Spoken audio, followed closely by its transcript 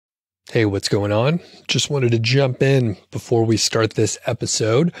Hey, what's going on? Just wanted to jump in before we start this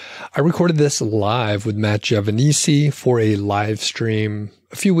episode. I recorded this live with Matt Giovanisci for a live stream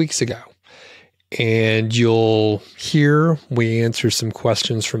a few weeks ago. And you'll hear we answer some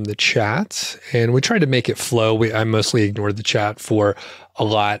questions from the chat, and we tried to make it flow. I mostly ignored the chat for a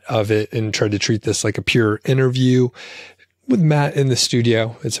lot of it and tried to treat this like a pure interview with Matt in the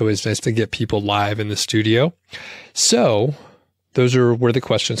studio. It's always nice to get people live in the studio. So those are where the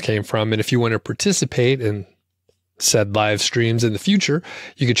questions came from. And if you want to participate in said live streams in the future,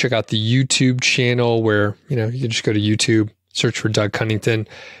 you can check out the YouTube channel where, you can just go to YouTube, search for Doug Cunnington,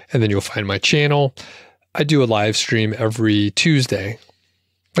 and then you'll find my channel. I do a live stream every Tuesday,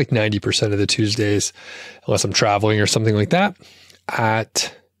 like 90% of the Tuesdays, unless I'm traveling or something like that,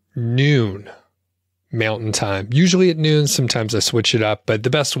 at noon Mountain Time. Usually at noon, sometimes I switch it up, but the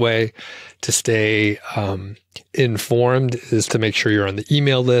best way to stay informed is to make sure you're on the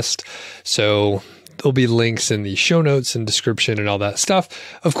email list. So there'll be links in the show notes and description and all that stuff.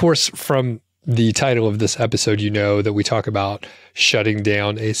 Of course, from the title of this episode, you know that we talk about shutting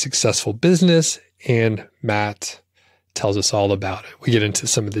down a successful business, and Matt tells us all about it. We get into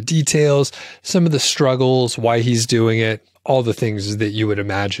some of the details, some of the struggles, why he's doing it, all the things that you would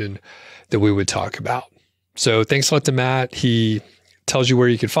imagine that we would talk about. So thanks a lot to Matt. He tells you where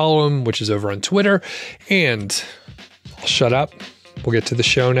you can follow him, which is over on Twitter. And I'll shut up. We'll get to the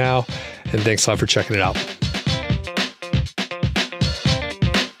show now. And thanks a lot for checking it out.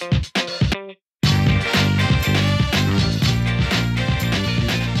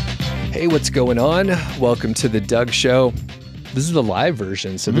 Hey, what's going on? Welcome to the Doug.Show. This is the live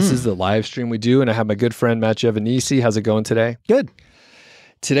version. So this is the live stream we do. And I have my good friend, Matt Giovanisci. How's it going today? Good.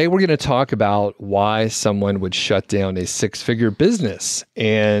 Today, we're going to talk about why someone would shut down a six-figure business.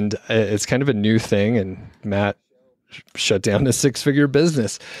 And it's kind of a new thing. And Matt shut down a six-figure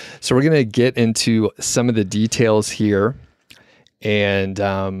business. So we're going to get into some of the details here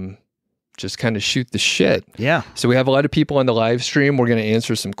and just kind of shoot the shit. Yeah. So we have a lot of people on the live stream. We're going to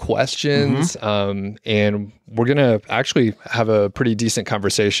answer some questions, and we're going to actually have a pretty decent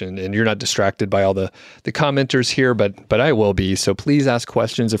conversation. And you're not distracted by all the commenters here, but I will be. So please ask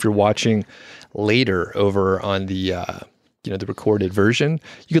questions if you're watching later over on the the recorded version.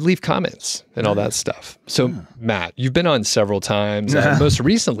 You could leave comments and all that stuff. So Matt, you've been on several times. Most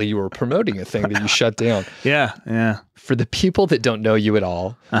recently, you were promoting a thing that you shut down. Yeah. For the people that don't know you at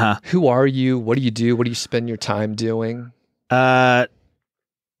all, who are you? What do you do? What do you spend your time doing? I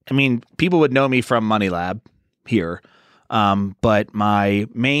mean, people would know me from MoneyLab here. But my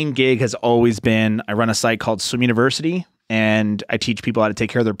main gig has always been, I run a site called Swim University, and I teach people how to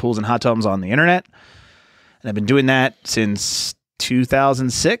take care of their pools and hot tubs on the internet. And I've been doing that since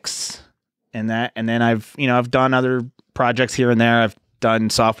 2006. And then I've done other projects here and there. I've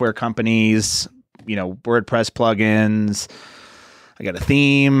done software companies, WordPress plugins. I got a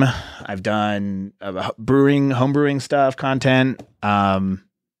theme. I've done home brewing stuff, content. So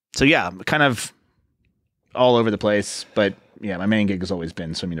yeah, kind of all over the place. But yeah, my main gig has always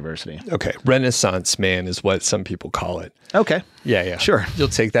been Swim University. Okay. Renaissance man is what some people call it. Okay. Yeah. Sure. You'll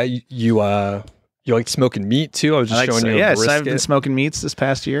take that. You like smoking meat too? I was just showing you a brisket. Yes, I've been smoking meats this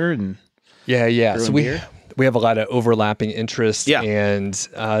past year. And yeah. So we have a lot of overlapping interests. Yeah. And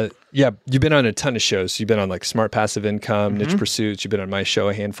you've been on a ton of shows. So you've been on like Smart Passive Income, Niche Pursuits. You've been on my show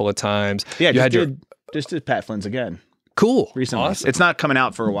a handful of times. Yeah, just did Pat Flynn's again. Cool. Recently. Awesome. It's not coming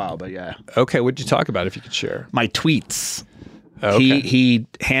out for a while, but yeah. Okay. What'd you talk about if you could share? My tweets. Oh, okay. He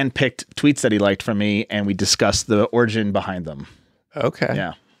handpicked tweets that he liked from me, and we discussed the origin behind them. Okay.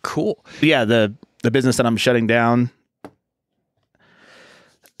 Yeah. Cool. Yeah, the business that I'm shutting down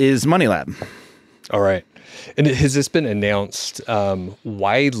is MoneyLab. All right. And has this been announced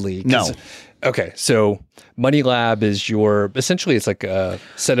widely? No. Okay. So MoneyLab is essentially it's like a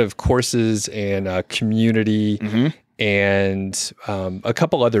set of courses and a community and a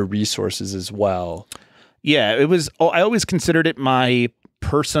couple other resources as well. Yeah, I always considered it my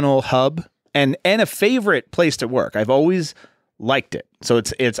personal hub and a favorite place to work. I've always liked it. So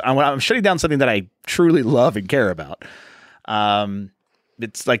I'm shutting down something that I truly love and care about.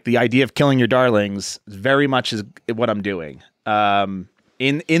 It's like the idea of killing your darlings very much is what I'm doing.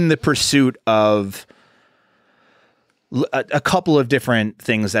 In the pursuit of a couple of different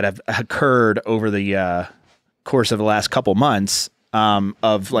things that have occurred over the course of the last couple months,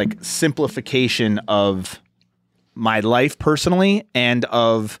 of like simplification of my life personally and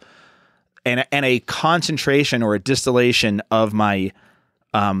a concentration or a distillation of my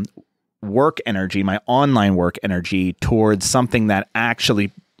work energy, my online work energy towards something that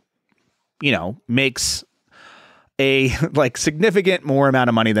actually, makes a like significant more amount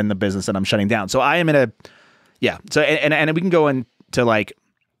of money than the business that I'm shutting down. So I am in a, yeah. So, and we can go into like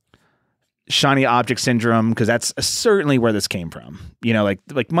shiny object syndrome, because that's certainly where this came from. You know, like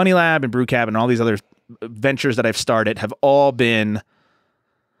MoneyLab and BrewCab and all these other ventures that I've started have all been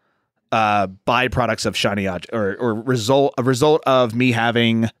byproducts of shiny object, or a result of me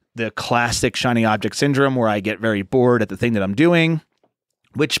having the classic shiny object syndrome, where I get very bored at the thing that I'm doing,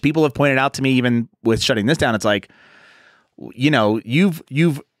 which people have pointed out to me even with shutting this down. It's like, you know, you've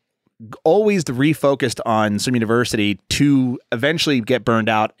always refocused on Swim University to eventually get burned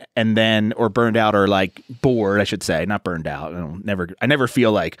out, or like bored, I should say, not burned out. I never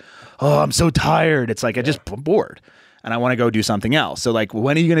feel like, oh, I'm so tired. It's like, I'm bored and I want to go do something else. So like,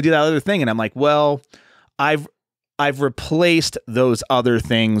 when are you going to do that other thing? And I'm like, well, I've replaced those other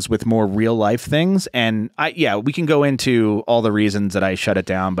things with more real life things. And we can go into all the reasons that I shut it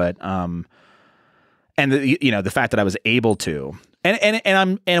down, but, and the fact that I was able to,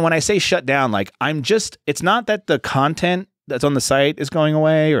 and when I say shut down, like it's not that the content that's on the site is going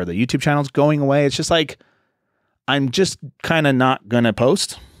away or the YouTube channel is going away. It's just like, I'm just kind of not going to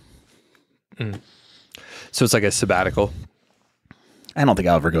post. Mm. So it's like a sabbatical. I don't think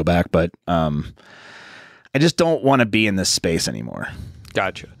I'll ever go back, but, I just don't want to be in this space anymore.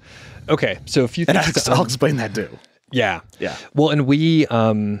 Gotcha. Okay. So if you think I'll explain that too. Yeah. Yeah. Well, and we've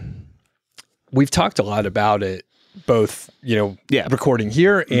talked a lot about it, both, recording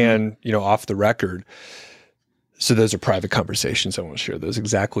here and, off the record. So those are private conversations. I won't share those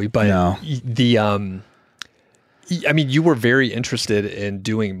exactly, but you were very interested in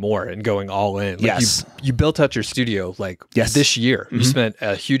doing more and going all in. Like yes. You built out your studio this year. Mm-hmm. You spent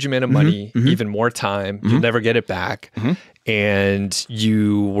a huge amount of money, even more time. Mm-hmm. You'll never get it back. Mm-hmm. And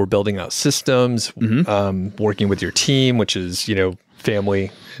you were building out systems, working with your team, which is,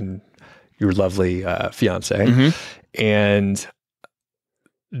 family and your lovely fiance. Mm-hmm. And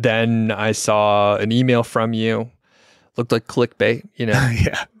then I saw an email from you. Looked like clickbait,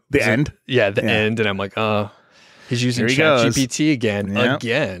 yeah. The end. End. And I'm like, he's using ChatGPT again.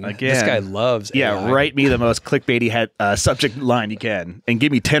 This guy loves AI. Write me the most clickbaity subject line you can and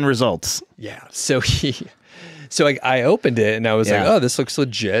give me 10 results. Yeah. So I opened it and I was like, oh, this looks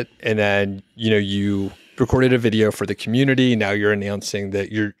legit. And then, you recorded a video for the community. Now you're announcing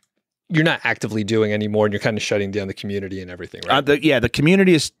that you're not actively doing anymore and you're kind of shutting down the community and everything, right? The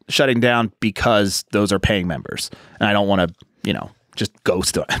community is shutting down because those are paying members. And I don't want to, just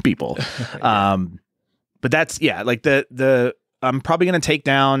ghost people. But that's, like I'm probably going to take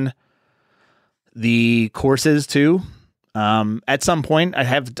down the courses too. At some point I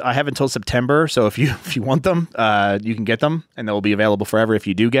have until September. So if you want them, you can get them and they'll be available forever if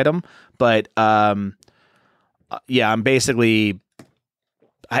you do get them. But, I'm basically,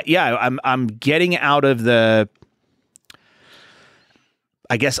 I'm getting out of the,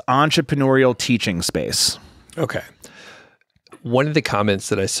 I guess, entrepreneurial teaching space. Okay. One of the comments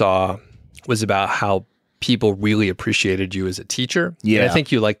that I saw was about how people really appreciated you as a teacher. Yeah. And I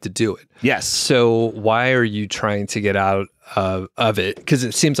think you like to do it. Yes. So why are you trying to get out of it? Because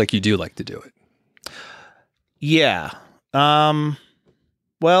it seems like you do like to do it. Yeah.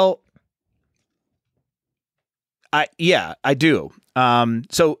 Well, I do.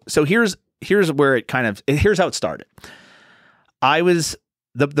 So here's where it here's how it started.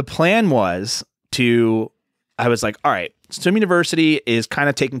 The plan was I was like, all right, Swim University is kind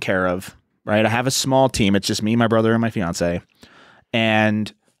of taken care of, right? I have a small team. It's just me, my brother, and my fiance,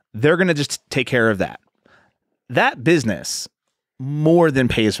 and they're going to just take care of that. That business more than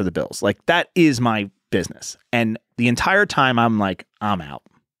pays for the bills. Like, that is my business. And the entire time I'm like, I'm out,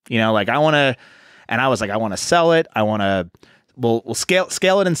 I want to, and I was like, I want to sell it. I want to, we'll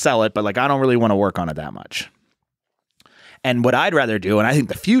scale it and sell it. But I don't really want to work on it that much. And what I'd rather do, and I think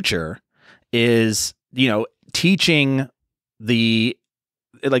the future is, teaching doing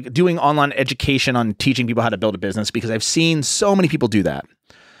online education on teaching people how to build a business, because I've seen so many people do that.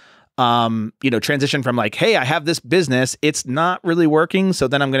 Transition from hey, I have this business, it's not really working, so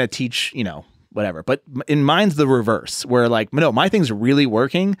then I'm going to teach, whatever. But in mine's the reverse, where no, my thing's really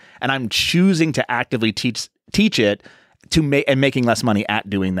working, and I'm choosing to actively teach it and making less money at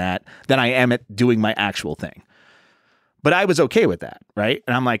doing that than I am at doing my actual thing. But I was okay with that, right?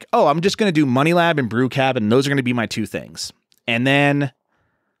 And I'm like, oh, I'm just going to do MoneyLab and BrewCab, and those are going to be my two things. And then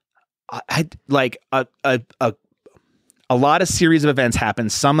I a lot of series of events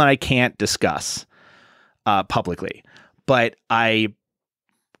happen, some that I can't discuss publicly. But I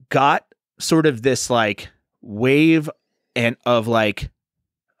got sort of this wave of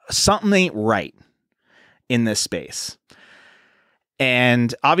something ain't right in this space.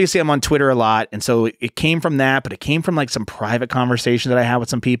 And obviously I'm on Twitter a lot. And so it came from that, but it came from like some private conversations that I had with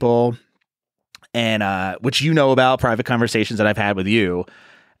some people, and which you know about, private conversations that I've had with you.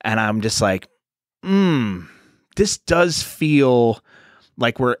 And I'm just like, this does feel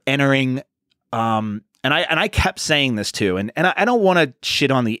like we're entering, and I kept saying this too, and I don't want to shit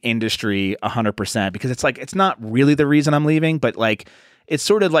on the industry 100%, because it's like, it's not really the reason I'm leaving, but like, it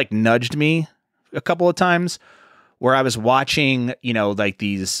sort of like nudged me a couple of times where I was watching, you know, like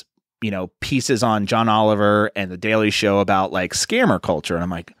these, you know, pieces on John Oliver and the Daily Show about like scammer culture. And I'm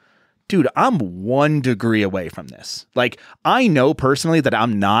like, dude, I'm 1 degree away from this. Like, I know personally that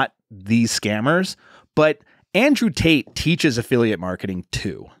I'm not these scammers, but Andrew Tate teaches affiliate marketing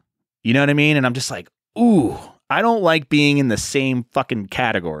too. You know what I mean? And I'm just like, ooh, I don't like being in the same fucking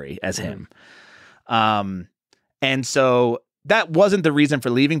category as him. And so that wasn't the reason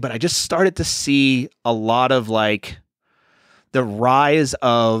for leaving, but I just started to see a lot of like the rise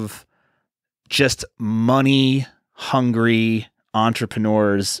of just money hungry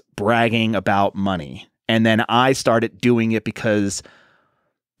entrepreneurs bragging about money. And then I started doing it because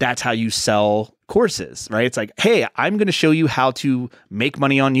that's how you sell courses, right? It's like, hey, I'm going to show you how to make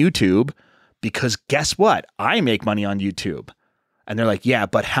money on YouTube, because guess what? I make money on YouTube. And they're like, yeah,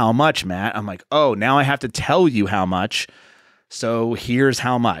 but how much, Matt? I'm like, oh, now I have to tell you how much. So here's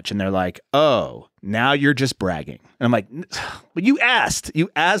how much. And they're like, oh, now you're just bragging. And I'm like, but you asked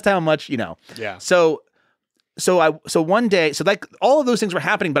how much, you know? Yeah. So one day, so like all of those things were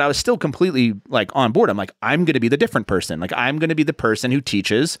happening, but I was still completely like on board. I'm like, I'm going to be the different person. Like, I'm going to be the person who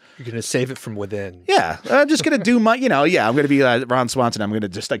teaches. You're going to save it from within. Yeah. I'm just going to do my, you know, yeah, I'm going to be Ron Swanson. I'm going to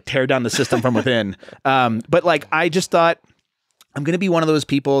just like tear down the system from within. But like, I just thought I'm going to be one of those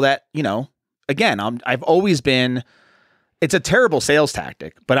people that, you know, again, I've always been, it's a terrible sales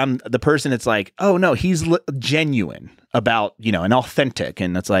tactic, but I'm the person that's like, oh no, he's genuine about, you know, and authentic.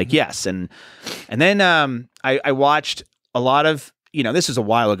 And it's like, yes. And then I watched a lot of, you know, this is a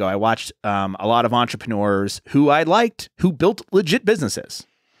while ago. I watched a lot of entrepreneurs who I liked, who built legit businesses,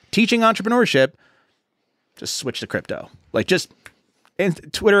 teaching entrepreneurship, just switch to crypto. Like, just,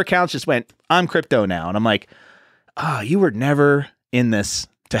 and Twitter accounts just went, I'm crypto now. And I'm like, you were never in this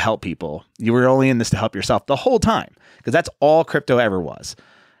to help people. You were only in this to help yourself the whole time, because that's all crypto ever was.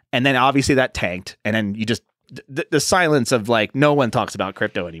 And then obviously that tanked. And then you just, the silence of like, no one talks about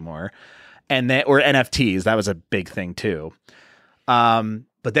crypto anymore. And then, or NFTs, that was a big thing too.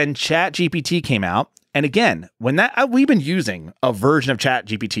 But then Chat GPT came out. And again, when that, we've been using a version of Chat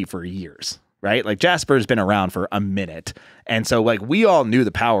GPT for years, right? Like, Jasper's been around for a minute. And so like, we all knew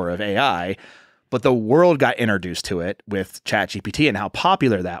the power of AI, but the world got introduced to it with Chat GPT and how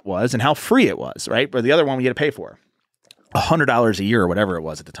popular that was and how free it was, right? Where the other one we had to pay for $100 a year or whatever it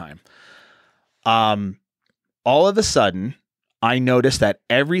was at the time. All of a sudden, I noticed that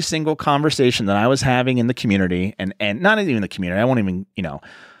every single conversation that I was having in the community, and not even the community, I won't even, you know,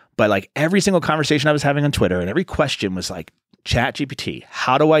 but like every single conversation I was having on Twitter and every question was like, Chat GPT,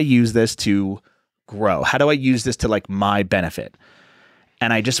 how do I use this to grow? How do I use this to like my benefit?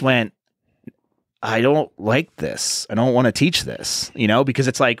 And I just went, I don't like this. I don't want to teach this, you know, because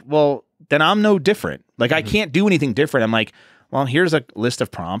it's like, well, then I'm no different. Like, I can't do anything different. I'm like, well, here's a list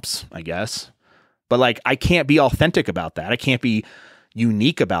of prompts, I guess. But like, I can't be authentic about that. I can't be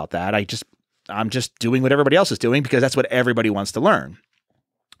unique about that. I'm just doing what everybody else is doing because that's what everybody wants to learn.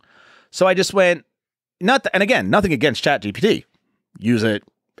 So I just went, and again, nothing against ChatGPT. Use it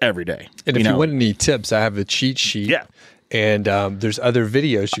every day. And if you want any tips, I have a cheat sheet. Yeah. And there's other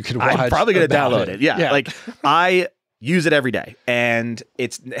videos you can watch. I'm probably going to download it. Yeah. Yeah. Like, I use it every day, and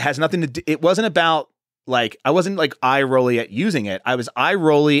it has nothing to do. It wasn't about like, I wasn't like eye rolly at using it. I was eye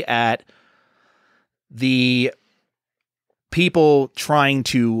rolly at the people trying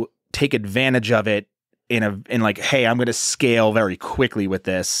to take advantage of it in like, hey, I'm going to scale very quickly with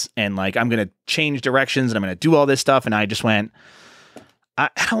this. And like, I'm going to change directions and I'm going to do all this stuff. And I just went, I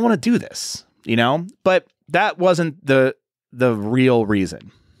don't want to do this, you know, but that wasn't the real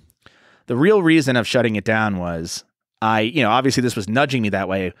reason. The real reason of shutting it down was obviously this was nudging me that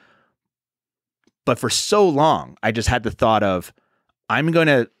way. But for so long, I just had the thought of, I'm going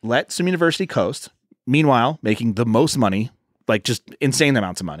to let some university coast, meanwhile, making the most money, like just insane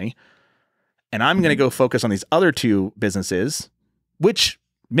amounts of money. And I'm going to go focus on these other two businesses, which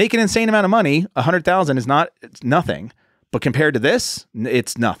make an insane amount of money. 100,000 is it's nothing, but compared to this,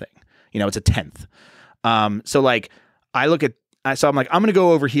 it's nothing. You know, it's a tenth. So like, I'm like, I'm going to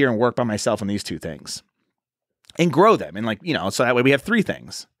go over here and work by myself on these two things and grow them. And like, you know, so that way we have three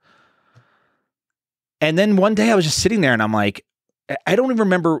things. And then one day I was just sitting there and I'm like, I don't even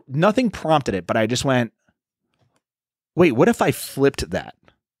remember, nothing prompted it, but I just went, wait, what if I flipped that?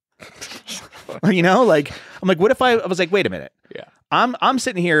 You know, like, I'm like, what if I was like, wait a minute. Yeah. I'm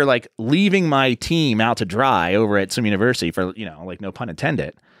sitting here like leaving my team out to dry over at some university for, like no pun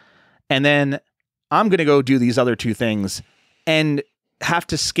intended. And then I'm going to go do these other two things and have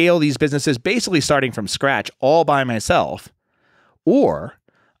to scale these businesses basically starting from scratch all by myself. Or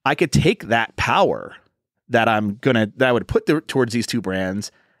I could take that power that I would put towards these two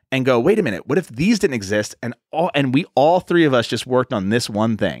brands and go, wait a minute, what if these didn't exist and we all three of us just worked on this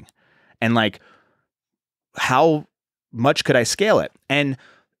one thing? And like, how much could I scale it? And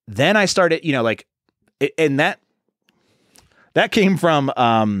then I started, and that came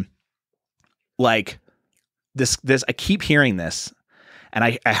from like this I keep hearing this, and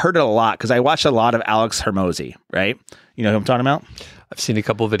I heard it a lot because I watched a lot of Alex Hormozi, right? You know who I'm talking about? I've seen a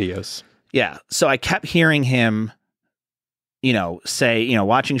couple of videos. Yeah. So I kept hearing him, say,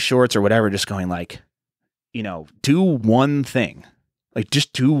 watching shorts or whatever, just going like, do one thing, like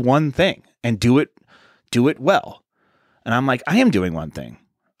just do one thing and do it well. And I'm like, I am doing one thing.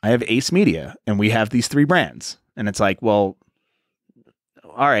 I have Ace Media and we have these three brands. And it's like, well,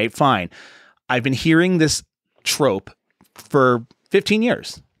 all right, fine. I've been hearing this trope for 15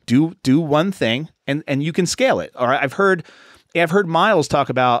 years. Do one thing and you can scale it. Or I've heard Miles talk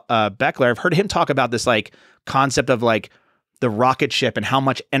about Beckler. I've heard him talk about this like concept of like the rocket ship and how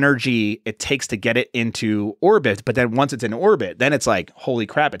much energy it takes to get it into orbit. But then once it's in orbit, then it's like, holy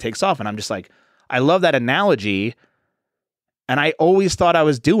crap, it takes off. And I'm just like, I love that analogy. And I always thought I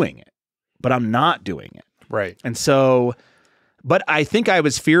was doing it, but I'm not doing it. Right. And so, but I think I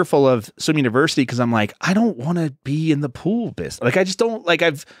was fearful of Swim University because I'm like, I don't want to be in the pool business. Like, I just don't like,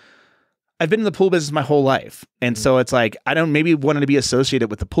 I've been in the pool business my whole life. And so it's like, I don't maybe wanted to be associated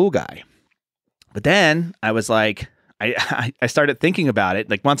with the pool guy. But then I was like, I started thinking about it.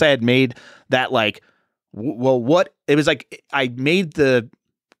 Like once I had made that like, well, what it was like, I made the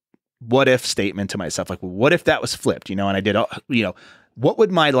what if statement to myself, like, well, what if that was flipped, and I did, what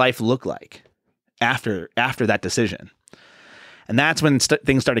would my life look like after that decision? And that's when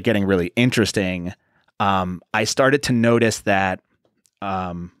things started getting really interesting. I started to notice that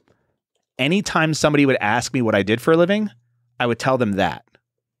anytime somebody would ask me what I did for a living, I would tell them that.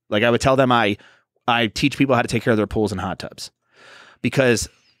 Like I would tell them I teach people how to take care of their pools and hot tubs, because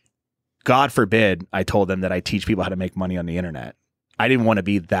God forbid I told them that I teach people how to make money on the internet. I didn't want to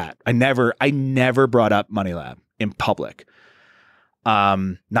be that. I never brought up MoneyLab in public.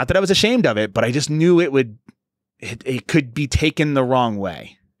 Not that I was ashamed of it, but I just knew it could be taken the wrong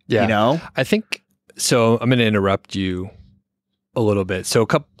way. Yeah. I think, so I'm going to interrupt you a little bit. So a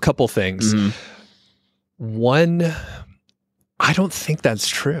couple things. Mm-hmm. One, I don't think that's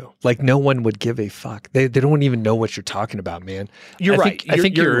true. Like no one would give a fuck. They don't even know what you're talking about, man. You're right. I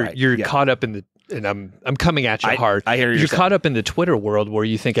think you're right. caught up in the, and I'm coming at you hard. I hear you're caught up in the Twitter world where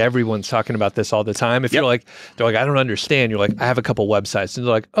you think everyone's talking about this all the time. If you're like, they're like, I don't understand. You're like, I have a couple websites. And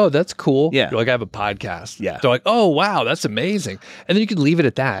they're like, oh, that's cool. Yeah. You're like, I have a podcast. Yeah. They're like, oh, wow, that's amazing. And then you could leave it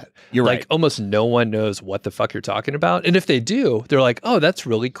at that. You're like, right. Almost no one knows what the fuck you're talking about. And if they do, they're like, oh, that's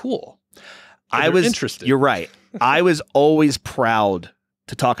really cool. I was interested. You're right. I was always proud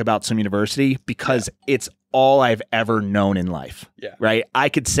to talk about some university because it's all I've ever known in life. Yeah. Right. I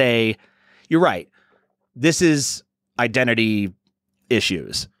could say, you're right. This is identity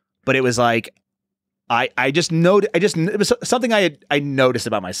issues, but it was like, it was something I noticed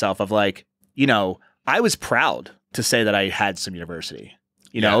about myself of like, I was proud to say that I had some university,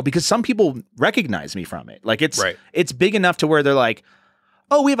 because some people recognize me from it. Like it's big enough to where they're like,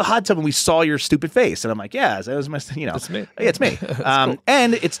 oh, we have a hot tub and we saw your stupid face. And I'm like, yeah, that was my, It's me. Yeah, it's me. Cool.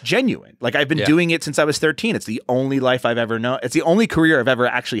 And it's genuine. Like I've been doing it since I was 13. It's the only life I've ever known. It's the only career I've ever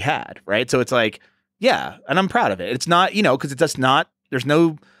actually had. Right. So it's like, yeah. And I'm proud of it. It's not, cause it's just not, there's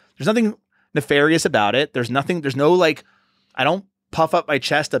nothing nefarious about it. There's no like, I don't puff up my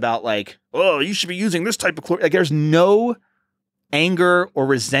chest about like, oh, you should be using this type of chlorine. Like there's no anger or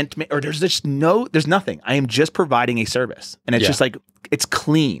resentment or there's nothing. I am just providing a service. And it's just like, it's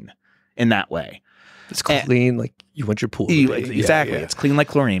clean in that way. It's clean like you want your pool to be. Exactly. Yeah. It's clean like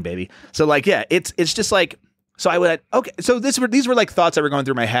chlorine, baby. So like, yeah, it's just like, so I would, okay. So these were like thoughts that were going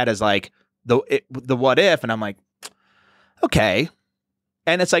through my head as like the what if, and I'm like, okay.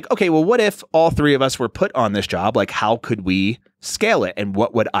 And it's like, okay, well, what if all three of us were put on this job? Like, how could we scale it? And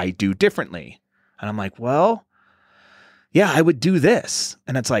what would I do differently? And I'm like, well, yeah, I would do this.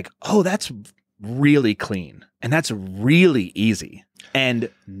 And it's like, oh, that's really clean. And that's really easy. And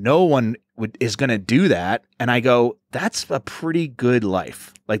no one is going to do that. And I go, that's a pretty good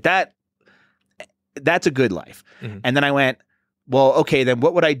life. Like that's a good life. Mm-hmm. And then I went, well, okay, then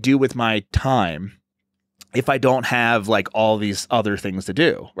what would I do with my time if I don't have like all these other things to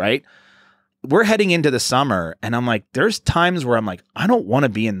do, right? We're heading into the summer and I'm like, there's times where I'm like, I don't want to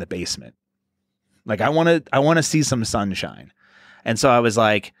be in the basement. Like I want to see some sunshine. And so I was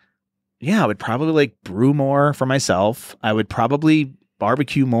like, yeah, I would probably like brew more for myself. I would probably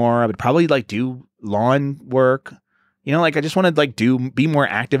barbecue more. I would probably like do lawn work. You know, like I just want to like be more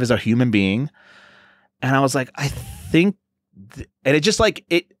active as a human being. And I was like, I think, and it just like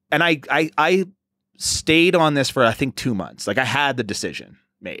it, and I stayed on this for I think 2 months. Like I had the decision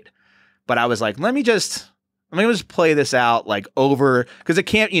made, but I was like, let me just play this out like over, because it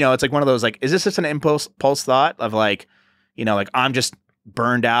can't, you know, it's like one of those like, is this just an impulse thought of like, you know, like I'm just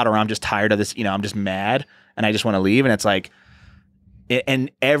burned out or I'm just tired of this, you know, I'm just mad and I just want to leave. And it's like,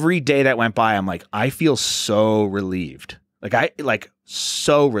 and every day that went by, I'm like, I feel so relieved.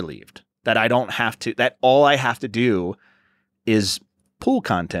 So relieved that I don't have to, that all I have to do is pull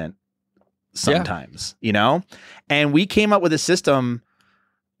content sometimes, you know? And we came up with a system,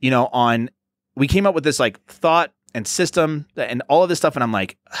 you know, we came up with this like thought and system and all of this stuff. And I'm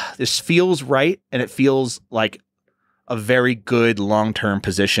like, this feels right. And it feels like a very good long-term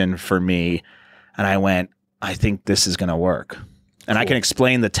position for me. And I went, I think this is going to work. And cool. I can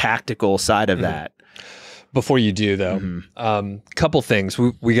explain the tactical side of that. Before you do though, couple things.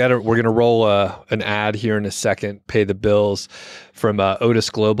 We're going to roll an ad here in a second, pay the bills from Otis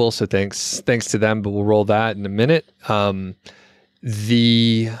Global. So thanks to them, but we'll roll that in a minute. I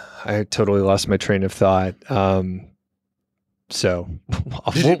totally lost my train of thought. So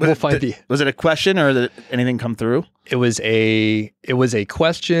we'll find the. Was it a question or did anything come through? It was a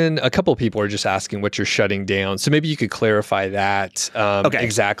question. A couple of people are just asking what you're shutting down. So maybe you could clarify that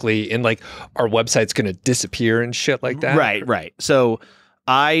exactly. And like our website's going to disappear and shit like that. Right. So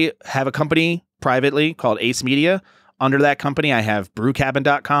I have a company privately called Ace Media. Under that company, I have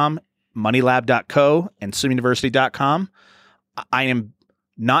brewcabin.com, MoneyLab.co, and swimuniversity.com. I am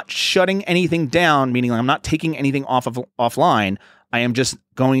not shutting anything down, meaning I'm not taking anything offline. I am just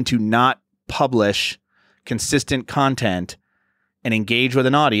going to not publish consistent content and engage with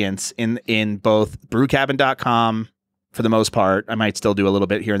an audience in both brewcabin.com for the most part. I might still do a little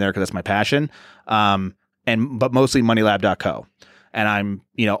bit here and there because that's my passion. But mostly moneylab.co. And I'm,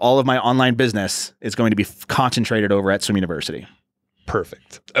 you know, all of my online business is going to be concentrated over at Swim University.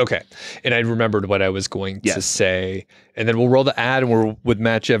 Perfect. Okay. And I remembered what I was going to say. And then we'll roll the ad, and we're with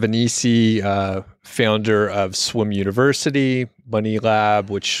Matt Giovanisci, founder of Swim University, MoneyLab,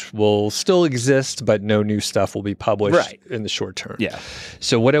 which will still exist, but no new stuff will be published in the short term. Yeah.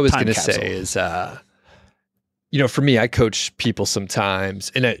 So what I was going to say is, you know, for me, I coach people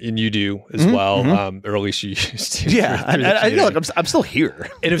sometimes, and you do as well, or at least you used to. Yeah. I know, like I'm still here.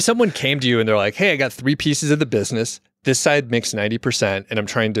 And if someone came to you and they're like, hey, I got 3 pieces of the business, this side makes 90% and I'm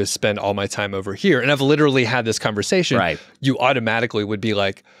trying to spend all my time over here. And I've literally had this conversation. Right. You automatically would be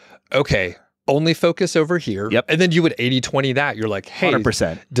like, okay, only focus over here. Yep. And then you would 80-20 that. You're like, hey,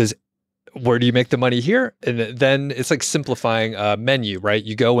 100%. Where do you make the money here? And then it's like simplifying a menu, right?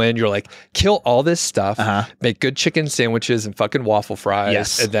 You go in, you're like, kill all this stuff, make good chicken sandwiches and fucking waffle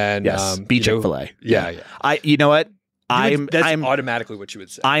fries. And then beef Chick-fil-A. Yeah. You know what? That's automatically what you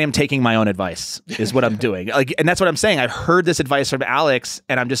would say. I am taking my own advice is what I'm doing. Like, and that's what I'm saying. I've heard this advice from Alex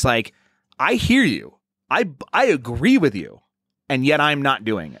and I'm just like, I hear you. I agree with you. And yet I'm not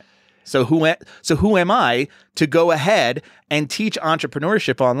doing it. So who am I to go ahead and teach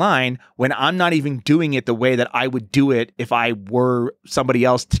entrepreneurship online when I'm not even doing it the way that I would do it if I were somebody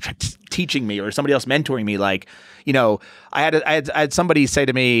else teaching me or somebody else mentoring me? Like, you know, I had somebody say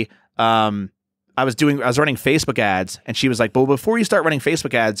to me, I was running Facebook ads, and she was like, "Well, before you start running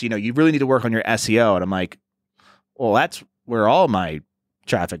Facebook ads, you know, you really need to work on your SEO." And I'm like, "Well, that's where all my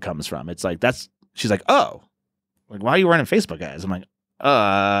traffic comes from." It's like she's like, "Oh, like why are you running Facebook ads?" I'm like,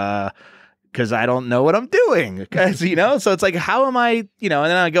 because I don't know what I'm doing, because you know. So it's like, how am I, you know?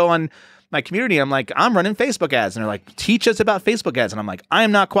 And then I go on my community, I'm like, I'm running Facebook ads, and they're like, teach us about Facebook ads, and I'm like, I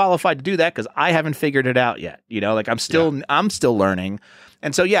am not qualified to do that because I haven't figured it out yet. You know, like I'm still learning.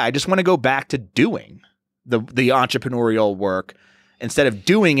 And so, yeah, I just want to go back to doing the entrepreneurial work instead of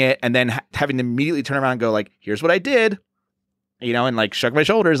doing it and then having to immediately turn around and go like, here's what I did, you know, and like shrug my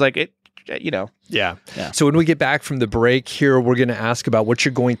shoulders like it, you know. Yeah. So when we get back from the break here, we're going to ask about what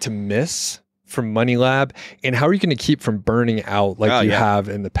you're going to miss from MoneyLab and how are you going to keep from burning out like you have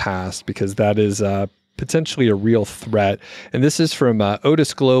in the past, because that is potentially a real threat. And this is from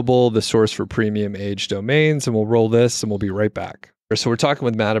Otis Global, the source for premium age domains. And we'll roll this and we'll be right back. So we're talking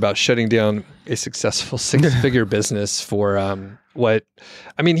with Matt about shutting down a successful 6-figure business for what,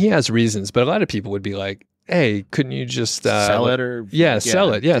 I mean, he has reasons, but a lot of people would be like, hey, couldn't you just sell it or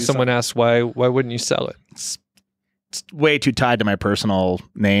sell it? Yeah. Someone asked why wouldn't you sell it? it's way too tied to my personal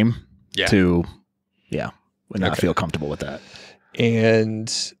name to, would not feel comfortable with that.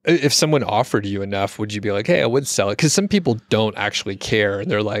 And if someone offered you enough, would you be like, hey, I would sell it? Because some people don't actually care. And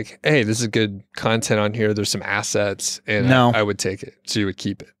they're like, hey, this is good content on here. There's some assets. And no. I would take it. So you would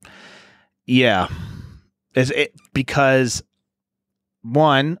keep it. Yeah. Because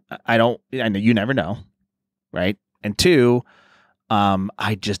one, I know you never know. Right. And two,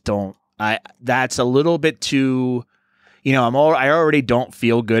 I just don't, that's a little bit too, I already don't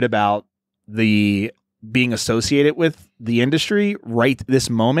feel good about the being associated with the industry right this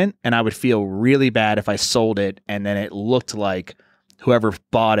moment. And I would feel really bad if I sold it and then it looked like whoever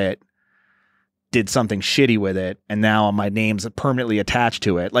bought it did something shitty with it. And now my name's permanently attached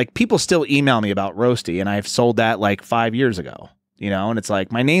to it. Like people still email me about Roasty and I've sold that like 5 years ago, and it's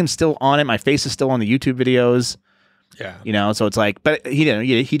like my name's still on it. My face is still on the YouTube videos. Yeah. So it's like, but he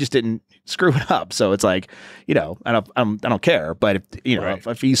just didn't screw it up. So it's like, I don't care. But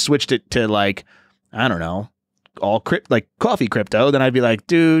if he switched it to like, I don't know, all like coffee crypto, then I'd be like,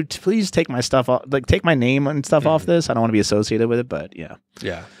 dude, please take my stuff off, like take my name and stuff off this. I don't want to be associated with it, but yeah.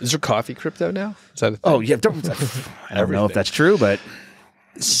 Yeah. Is there coffee crypto now? Is that a thing? Oh yeah. I don't know if that's true, but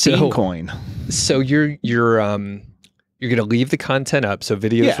Beancoin. So you're going to leave the content up. So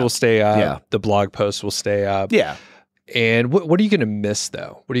videos will stay up. Yeah. The blog posts will stay up. Yeah. And what are you going to miss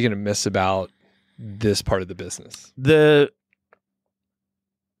though? What are you going to miss about this part of the business?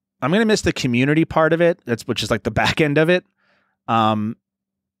 I'm going to miss the community part of it. Which is like the back end of it. Some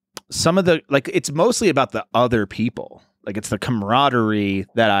of the, like, it's mostly about the other people. Like it's the camaraderie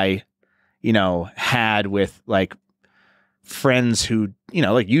that I, had with like friends who,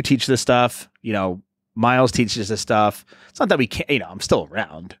 like you teach this stuff, Miles teaches this stuff. It's not that we can't, I'm still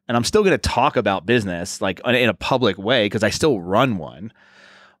around and I'm still going to talk about business like in a public way because I still run one,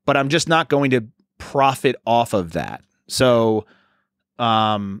 but I'm just not going to profit off of that. So,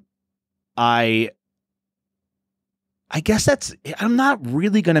 I guess I'm not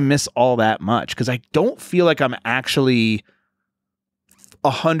really going to miss all that much because I don't feel like I'm actually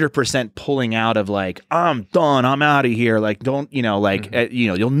 100% pulling out of like, I'm done, I'm out of here. Like, don't,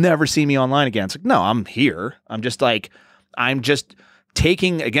 you'll never see me online again. It's like, no, I'm here. I'm just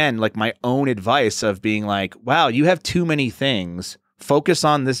taking, again, like my own advice of being like, wow, you have too many things. Focus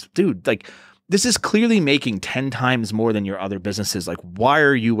on this, dude. Like, this is clearly making 10 times more than your other businesses. Like, why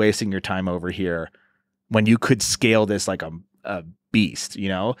are you wasting your time over here when you could scale this like a beast,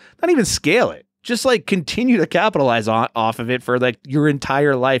 Not even scale it. Just like continue to capitalize off of it for like your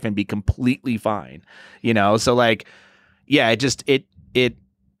entire life and be completely fine, So like, yeah, I don't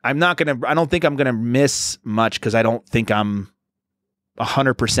think I'm going to miss much because I don't think I'm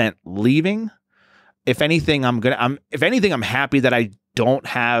 100% leaving. If anything, I'm happy that I don't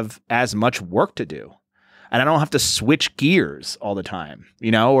have as much work to do and I don't have to switch gears all the time,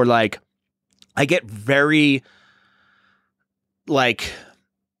 or like I get very like,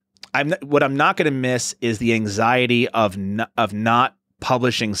 what I'm not going to miss is the anxiety of not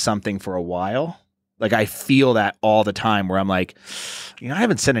publishing something for a while. Like I feel that all the time where I'm like, I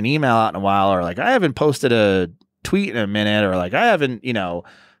haven't sent an email out in a while, or like I haven't posted a tweet in a minute, or like I haven't,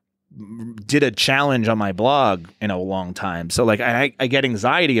 did a challenge on my blog in a long time. So like I get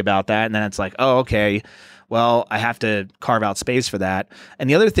anxiety about that. And then it's like, oh, okay, well, I have to carve out space for that. And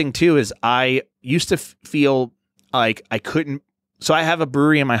the other thing too is I used to feel like I couldn't. So I have a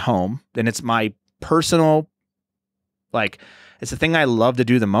brewery in my home, and it's my personal, like, it's the thing I love to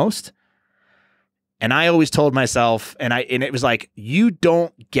do the most. And I always told myself, and it was like, you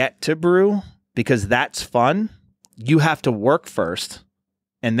don't get to brew because that's fun. You have to work first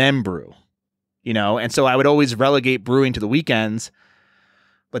and then brew, And so I would always relegate brewing to the weekends,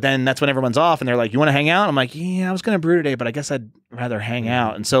 but then that's when everyone's off and they're like, you want to hang out? I'm like, yeah, I was going to brew today, but I guess I'd rather hang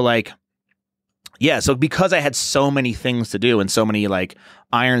out. And so like, yeah, so because I had so many things to do and so many like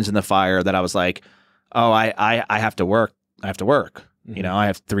irons in the fire that I was like, oh, I have to work. I have to work. Mm-hmm. I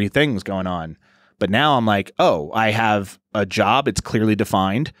have 3 things going on. But now I'm like, oh, I have a job. It's clearly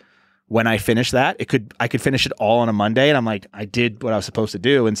defined. When I finish that, I could finish it all on a Monday. And I'm like, I did what I was supposed to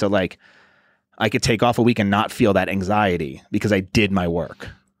do. And so like, I could take off a week and not feel that anxiety because I did my work.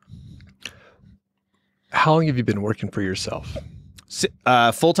 How long have you been working for yourself?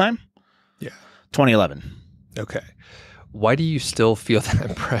 Full time? Yeah. 2011. Okay. Why do you still feel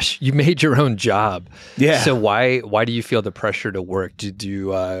that pressure? You made your own job. Yeah. So why do you feel the pressure to work? Did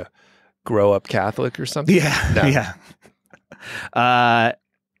you grow up Catholic or something? Yeah. No. Yeah.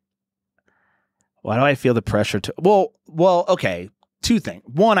 Why do I feel the pressure to? Well, okay. 2 things.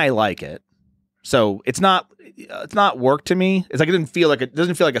 One, I like it. So it's not work to me. It's like, it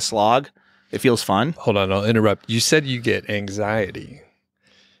doesn't feel like a slog. It feels fun. Hold on, I'll interrupt. You said you get anxiety.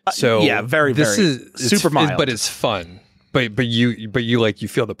 So yeah, very super mild, but it's fun. But you like, you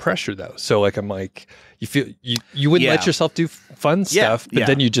feel the pressure though. So like, I'm like, you wouldn't let yourself do fun stuff, but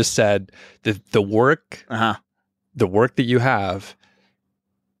then you just said the work, the work that you have,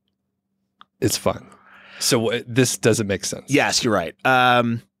 it's fun. So this doesn't make sense. Yes, you're right.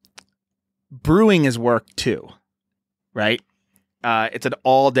 Brewing is work too, right? It's an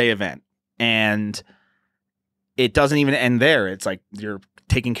all-day event, and it doesn't even end there. It's like you're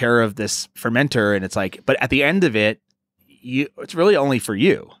taking care of this fermenter, and it's like, but at the end of it, it's really only for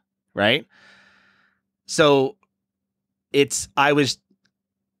you, right? So I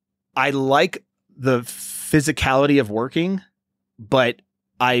like the physicality of working, but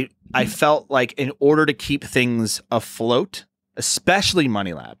I felt like in order to keep things afloat, especially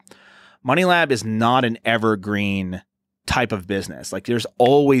MoneyLab is not an evergreen type of business. Like, there's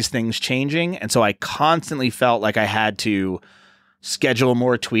always things changing. And so I constantly felt like I had to schedule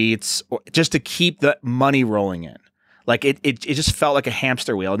more tweets just to keep the money rolling in. Like it just felt like a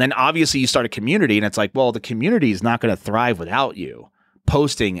hamster wheel. And then obviously you start a community, and it's like, well, the community is not going to thrive without you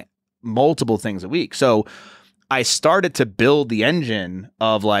posting multiple things a week. So I started to build the engine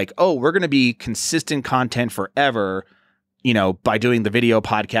of like, oh, we're going to be consistent content forever, you know, by doing the video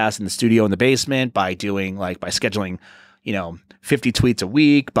podcast in the studio in the basement, by scheduling, you know, 50 tweets a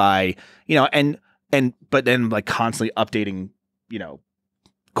week, by, you know, but then like constantly updating, you know,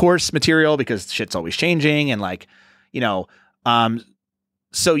 course material because shit's always changing. And like, you know,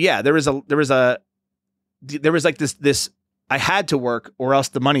 so yeah, there was like this, I had to work or else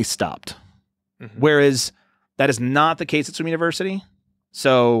the money stopped. Mm-hmm. Whereas that is not the case at Swim University.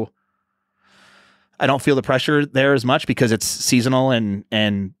 So I don't feel the pressure there as much because it's seasonal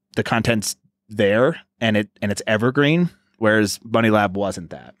and the content's there and it's evergreen. Whereas MoneyLab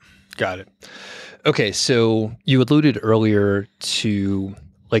wasn't that. Got it. Okay. So you alluded earlier to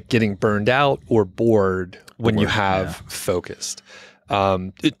like getting burned out or bored when you have focused.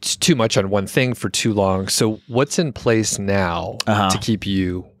 It's too much on one thing for too long. So what's in place now to keep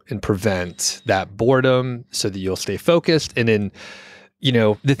you and prevent that boredom so that you'll stay focused? And then, you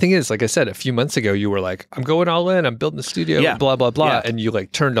know, the thing is, like I said, a few months ago, you were like, I'm going all in, I'm building a studio, blah, blah, blah. Yeah. And you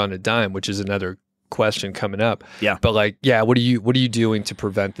like turned on a dime, which is another question coming up. Yeah. But like, yeah, what are you doing to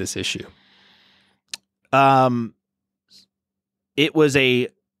prevent this issue? It was a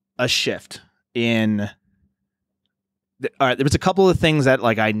shift in, all right, there was a couple of things that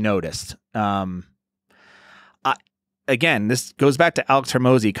like I noticed. Again, this goes back to Alex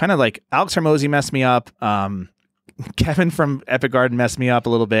Hermosi. Kind of like Alex Hermosi messed me up. Kevin from Epic Garden messed me up a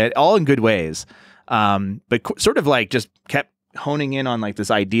little bit, all in good ways. But sort of like just kept honing in on like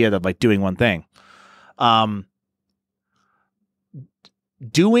this idea of like doing one thing.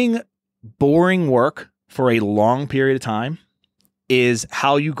 Doing boring work for a long period of time is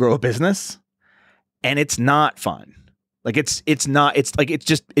how you grow a business, and it's not fun. Like it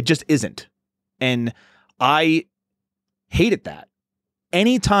just isn't. And I hated that.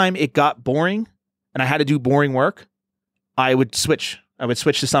 Anytime it got boring and I had to do boring work, I would switch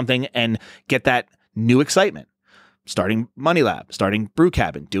to something and get that new excitement. Starting MoneyLab, starting Brew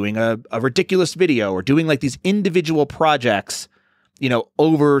Cabin, doing a ridiculous video, or doing like these individual projects, you know,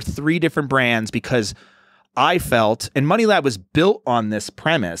 over 3 different brands, because I felt, and MoneyLab was built on this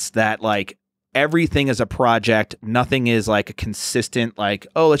premise that like everything is a project. Nothing is like a consistent, like,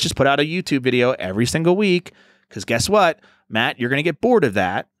 oh, let's just put out a YouTube video every single week. Because guess what, Matt, you're going to get bored of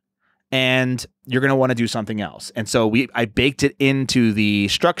that and you're going to want to do something else. And so I baked it into the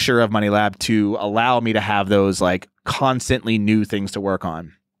structure of MoneyLab to allow me to have those like constantly new things to work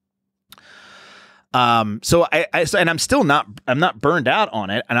on. So and I'm not burned out on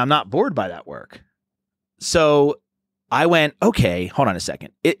it, and I'm not bored by that work. So I went, okay, hold on a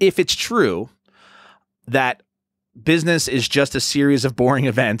second. If it's true that business is just a series of boring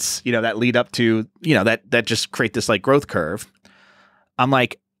events, you know, that lead up to, you know, that just create this like growth curve, I'm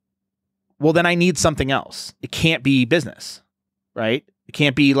like, well, then I need something else. It can't be business, right? It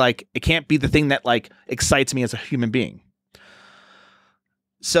can't be the thing that like excites me as a human being.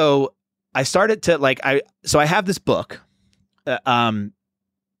 So I started to like, I have this book, it was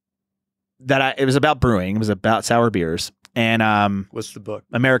about brewing. It was about sour beers. And what's the book?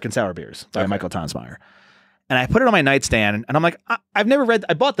 American Sour Beers by Michael Tonsmeyer. And I put it on my nightstand, and I'm like, I've never read.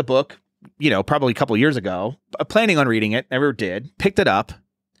 I bought the book, you know, probably a couple of years ago, planning on reading it. Never did. Picked it up,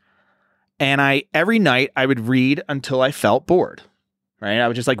 and every night I would read until I felt bored. Right? I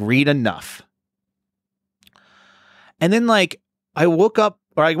would just like read enough, and then like I woke up,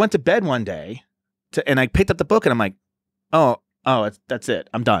 or I went to bed one day, and I picked up the book, and I'm like, oh, that's it.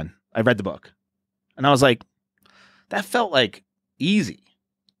 I'm done. I read the book. And I was like, that felt like easy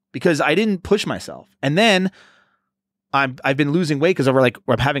because I didn't push myself. And then I've been losing weight because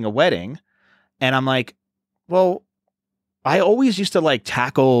I'm having a wedding, and I'm like, well, I always used to like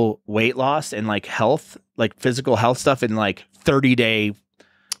tackle weight loss and like health, like physical health stuff in like 30-day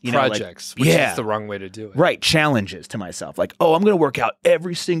projects, which is the wrong way to do it. Right. Challenges to myself. Like, oh, I'm going to work out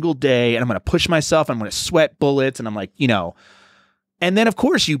every single day and I'm going to push myself. I'm going to sweat bullets. And I'm like, and then of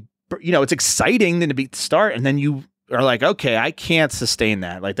course it's exciting then to start. And then you are like, okay, I can't sustain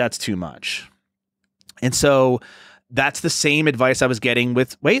that. Like that's too much. And so that's the same advice I was getting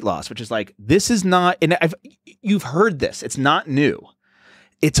with weight loss, which is like, this is not, and you've heard this, it's not new.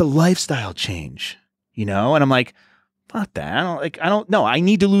 It's a lifestyle change, and I'm like, fuck that. I don't know. I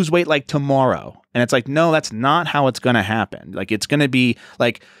need to lose weight like tomorrow. And it's like, no, that's not how it's going to happen. Like, it's going to be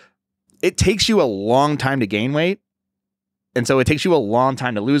like, it takes you a long time to gain weight. And so it takes you a long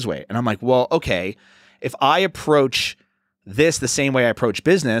time to lose weight. And I'm like, well, okay, if I approach this the same way I approach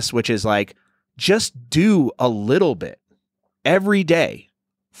business, which is like, just do a little bit every day,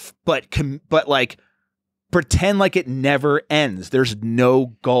 but like pretend like it never ends. There's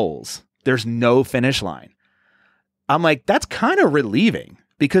no goals. There's no finish line. I'm like, that's kind of relieving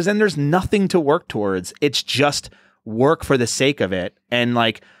because then there's nothing to work towards. It's just work for the sake of it. And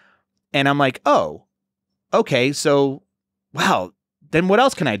I'm like, oh, okay. So, wow. Then what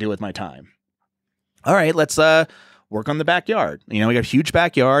else can I do with my time? All right, let's work on the backyard. We got a huge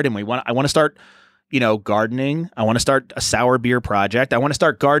backyard and I want to start, gardening. I want to start a sour beer project. I want to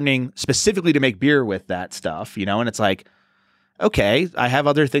start gardening specifically to make beer with that stuff, and it's like, okay, I have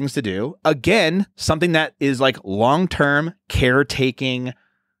other things to do. Again, something that is like long-term caretaking.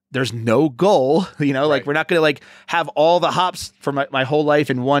 There's no goal, like we're not going to like have all the hops for my whole life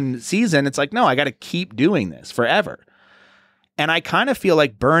in one season. It's like, no, I got to keep doing this forever. And I kind of feel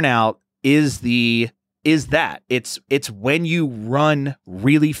like burnout is that it's when you run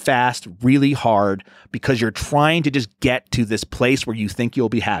really fast, really hard because you're trying to just get to this place where you think you'll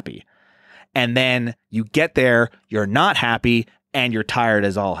be happy. And then you get there, you're not happy, and you're tired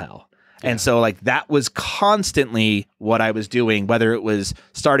as all hell. Yeah. And so like that was constantly what I was doing, whether it was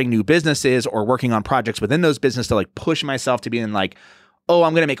starting new businesses or working on projects within those businesses to like push myself to being like, oh,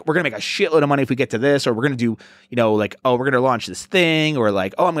 we're going to make a shitload of money if we get to this, or we're going to do, like, oh, we're going to launch this thing, or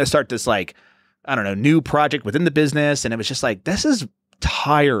like, oh, I'm going to start this like, I don't know, new project within the business. And it was just like, this is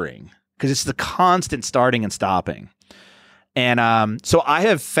tiring because it's the constant starting and stopping. And so I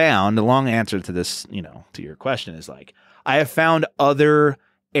have found, the long answer to this, to your question is like, I have found other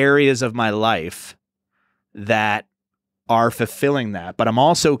areas of my life that are fulfilling that, but I'm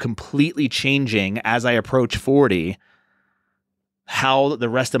also completely changing as I approach 40 how the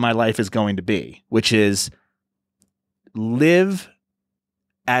rest of my life is going to be, which is live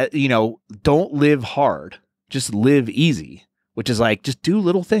at, don't live hard, just live easy, which is like, just do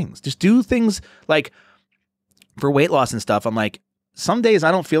little things, just do things like for weight loss and stuff. I'm like, some days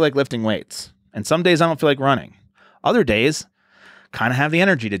I don't feel like lifting weights and some days I don't feel like running. Other days kind of have the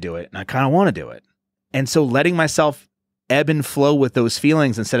energy to do it and I kind of want to do it. And so letting myself ebb and flow with those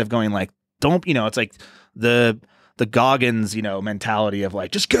feelings instead of going like, don't, it's like the Goggins, mentality of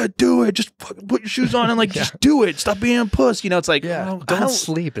like, just go do it. Just put your shoes on and like, just do it. Stop being a puss. It's like, don't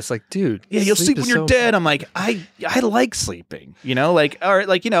sleep. It's like, dude, you'll sleep when you're dead. I'm like, I like sleeping, like, or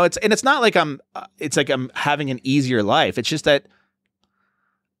like, it's not like it's like I'm having an easier life. It's just that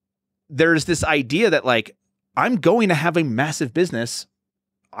there's this idea that like, I'm going to have a massive business.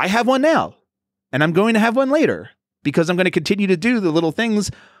 I have one now and I'm going to have one later because I'm going to continue to do the little things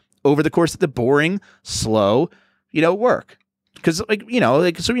over the course of the boring, slow, work. Because like,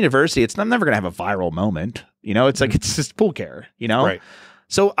 so university, I'm never going to have a viral moment, it's like, it's just pool care, Right.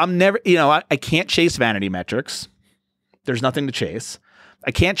 So I'm never, I can't chase vanity metrics. There's nothing to chase.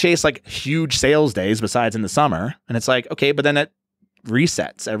 I can't chase like huge sales days besides in the summer. And it's like, okay, but then it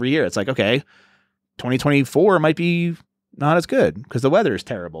resets every year. It's like, okay, 2024 might be not as good because the weather is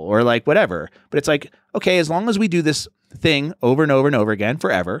terrible or like whatever. But it's like, okay, as long as we do this thing over and over and over again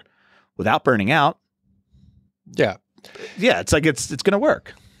forever without burning out. Yeah. It's like, it's going to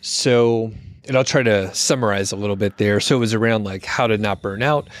work. So, and I'll try to summarize a little bit there. So it was around like how to not burn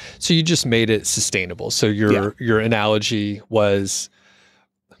out. So you just made it sustainable. So your analogy was,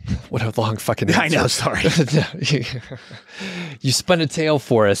 what a long fucking answer. I know, sorry. You spun a tale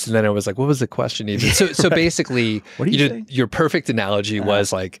for us, and then I was like, what was the question even? So basically, your perfect analogy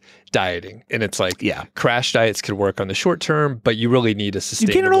was like dieting. And it's like, crash diets could work on the short term, but you really need a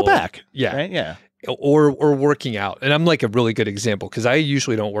sustainable. You gain it all back. Yeah. Right? Yeah. Or working out. And I'm like a really good example because I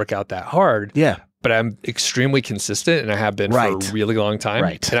usually don't work out that hard. Yeah. but I'm extremely consistent, and I have been for a really long time.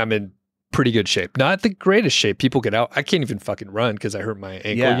 And I'm in pretty good shape. Not the greatest shape. People get out. I can't even fucking run because I hurt my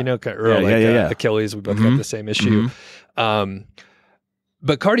ankle, you know, or Achilles. We both got the same issue.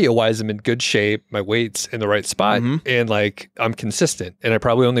 But cardio wise, I'm in good shape. My weight's in the right spot, and like I'm consistent. And I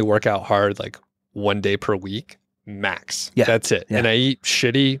probably only work out hard like 1 day per week, max. That's it. And I eat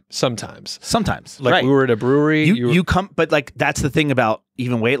shitty sometimes. Like we were at a brewery. You come, but like that's the thing about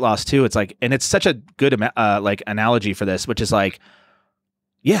even weight loss too. It's like, and it's such a good like analogy for this, which is like,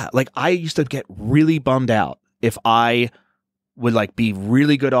 like I used to get really bummed out if I would like be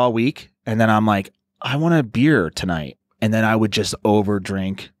really good all week, and then I'm like, I want a beer tonight. And then I would just over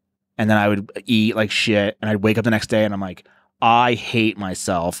drink, and then I would eat like shit, and I'd wake up the next day and I'm like, I hate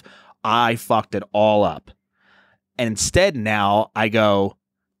myself. I fucked it all up. And instead now I go,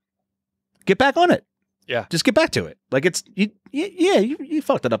 get back on it. Yeah. Just get back to it. Like it's, you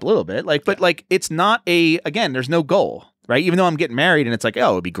fucked it up a little bit. Like, but like, it's not again, there's no goal, right? Even though I'm getting married and it's like,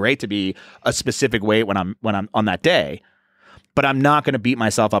 oh, it'd be great to be a specific weight when I'm on that day. But I'm not going to beat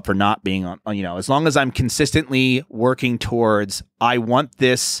myself up for not being on, you know, as long as I'm consistently working towards, I want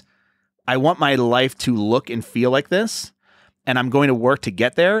my life to look and feel like this, and I'm going to work to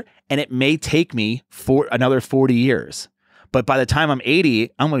get there. And it may take me for another 40 years, but by the time I'm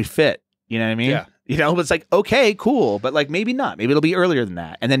 80, I'm going to be fit. You know what I mean? Yeah. You know, it's like, okay, cool. But like, maybe not, maybe it'll be earlier than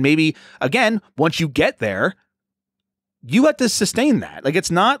that. And then maybe again, once you get there, you have to sustain that. Like,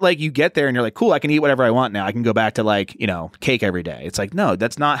 it's not like you get there and you're like, cool, I can eat whatever I want now. I can go back to like, you know, cake every day. It's like, no,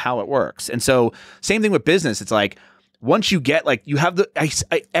 that's not how it works. And so same thing with business. It's like, once you get like, you have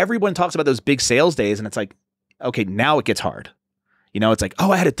everyone talks about those big sales days, and it's like, okay, now it gets hard. You know, it's like, oh,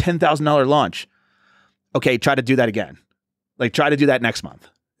 I had a $10,000 launch. Okay, try to do that again. Like, try to do that next month.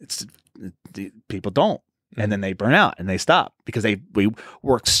 People don't. And then they burn out and they stop because we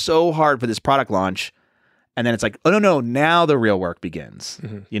worked so hard for this product launch. And then it's like, oh, no, now the real work begins,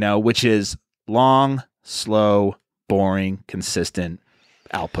 you know, which is long, slow, boring, consistent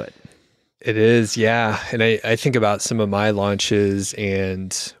output. It is, yeah. And I think about some of my launches,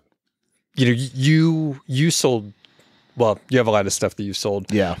 and, you know, you sold, well, you have a lot of stuff that you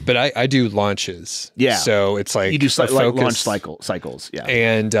sold. Yeah. But I do launches. Yeah. So it's like, you do like launch cycles. Yeah.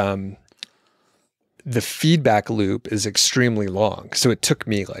 And the feedback loop is extremely long. So it took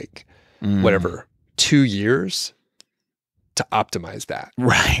me like, whatever, 2 years to optimize that.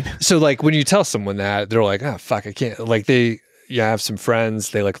 Right. So like when you tell someone that, they're like, oh, fuck, I can't. Like I have some friends,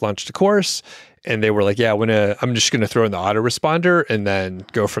 they like launched a course and they were like, yeah, I'm just going to throw in the autoresponder and then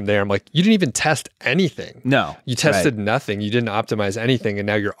go from there. I'm like, you didn't even test anything. No. You tested nothing. You didn't optimize anything. And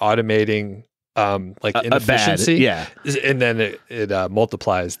now you're automating like inefficiency. And then it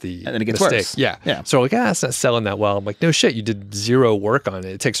multiplies the and then it gets mistake. Worse. Yeah. So like, it's not selling that well. I'm like, no shit, you did zero work on it.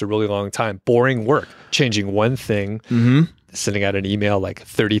 It takes a really long time. Boring work. Changing one thing, sending out an email like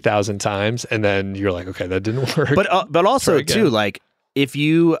 30,000 times, and then you're like, okay, that didn't work. But also too, like if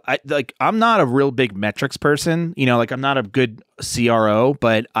I'm not a real big metrics person, you know, like I'm not a good CRO,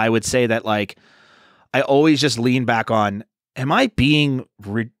 but I would say that like I always just lean back on, am I being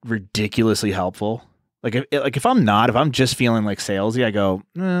ridiculously helpful? Like if I'm just feeling like salesy, I go,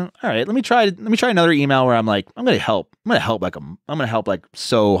 all right, let me try another email where I'm like, I'm going to help like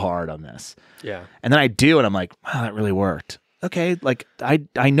so hard on this. Yeah. And then I do, and I'm like, wow, that really worked. Okay. Like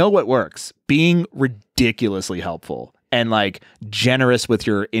I know what works. Being ridiculously helpful and like generous with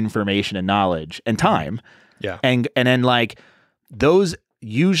your information and knowledge and time. Yeah. And then like those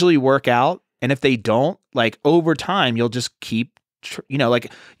usually work out. And if they don't, like over time, you'll just keep, you know,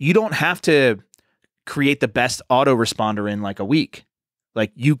 like you don't have to create the best autoresponder in like a week.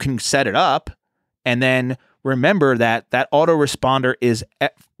 Like you can set it up and then remember that autoresponder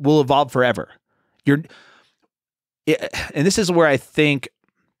will evolve forever. And this is where I think,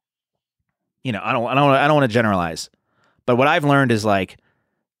 you know, I don't want to generalize, but what I've learned is like,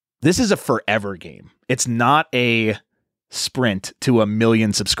 this is a forever game. It's not a sprint to 1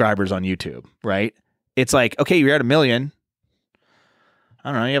 million subscribers on YouTube, right? It's like, okay, you're at 1 million.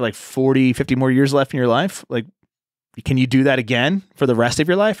 I don't know, you have like 40, 50 more years left in your life. Like, can you do that again for the rest of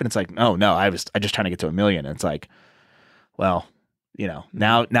your life? And it's like, oh no, I just trying to get to 1 million. And it's like, well, you know,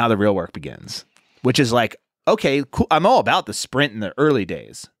 now the real work begins, which is like, okay, cool. I'm all about the sprint in the early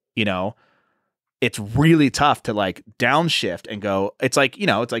days. You know, it's really tough to like downshift and go, it's like, you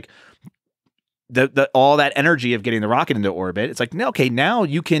know, it's like, the all that energy of getting the rocket into orbit. It's like, no, okay, now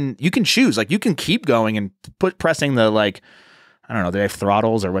you can choose. Like you can keep going and pressing the like, I don't know, they have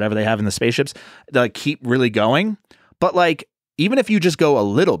throttles or whatever they have in the spaceships. They like keep really going. But like, even if you just go a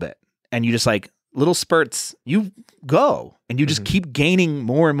little bit and you just like little spurts, you go and you just keep gaining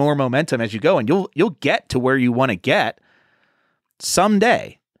more and more momentum as you go, and you'll get to where you want to get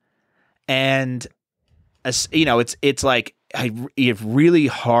someday. And as you know, it's like it's really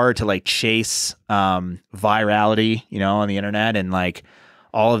hard to like chase virality, you know, on the internet and like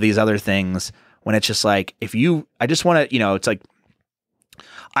all of these other things when it's just like I just want to, you know, it's like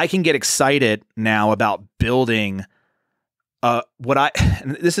I can get excited now about building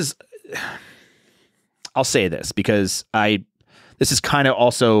I'll say this because this is kind of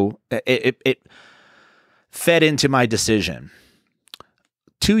also, it fed into my decision.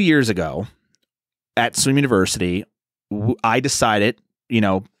 2 years ago at Swim University, I decided, you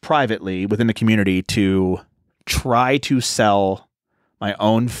know, privately within the community to try to sell my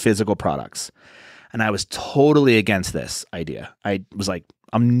own physical products. And I was totally against this idea. I was like,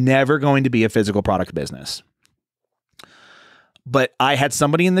 I'm never going to be a physical product business. But I had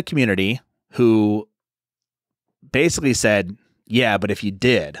somebody in the community who basically said, yeah, but if you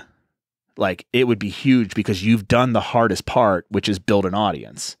did, like, it would be huge because you've done the hardest part, which is build an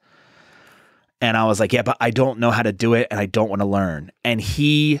audience. And I was like, yeah, but I don't know how to do it and I don't want to learn. And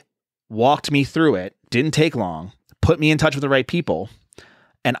he walked me through it. Didn't take long, put me in touch with the right people.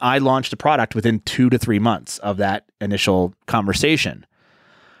 And I launched a product within 2 to 3 months of that initial conversation.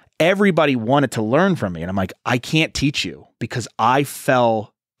 Everybody wanted to learn from me. And I'm like, I can't teach you because I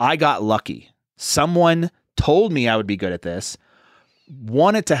got lucky. Someone told me I would be good at this,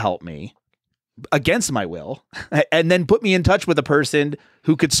 wanted to help me against my will, and then put me in touch with a person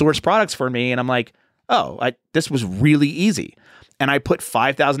who could source products for me. And I'm like, oh, this was really easy. And I put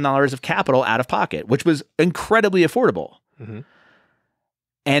 $5,000 of capital out of pocket, which was incredibly affordable. Mm-hmm.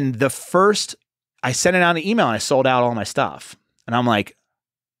 And I sent it out an email and I sold out all my stuff. And I'm like,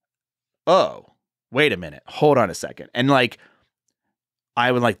 oh, wait a minute. Hold on a second. And like,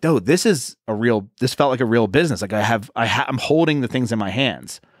 I was like, no, this felt like a real business. Like I'm holding the things in my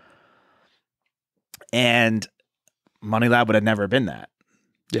hands. And MoneyLab would have never been that.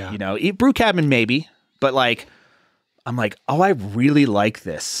 Yeah. You know, Brew Cabin maybe, but like, I'm like, oh, I really like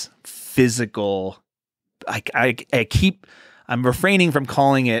this physical. I'm refraining from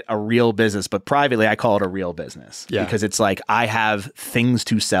calling it a real business, but privately I call it a real business because it's like I have things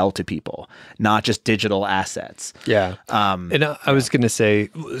to sell to people, not just digital assets. Yeah. And I was going to say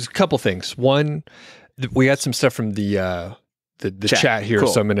a couple things. One, we got some stuff from the chat here, cool.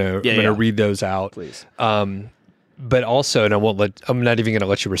 So I'm going to read those out. Please. But also, and I'm not even going to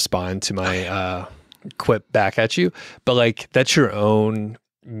let you respond to my quip back at you, but like that's your own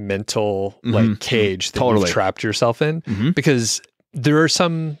mental like cage that you've trapped yourself in, because there are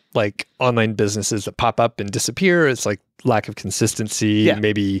some like online businesses that pop up and disappear. It's like lack of consistency.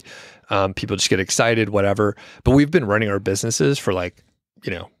 Maybe people just get excited, whatever. But we've been running our businesses for like,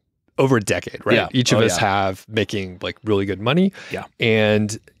 you know, over a decade, right? Each of us have making like really good money.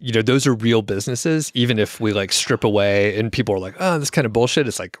 And you know, those are real businesses. Even if we like strip away and people are like, oh, this kind of bullshit.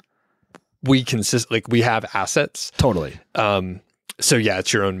 It's like we have assets. Totally. So yeah,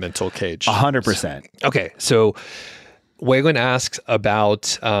 it's your own mental cage. 100%. Okay. So Waylon asks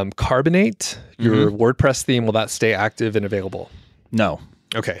about Carbonate, your WordPress theme. Will that stay active and available? No.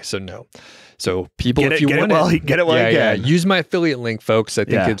 Okay. So no. So people, if you want it, get it while you can. Use my affiliate link, folks. I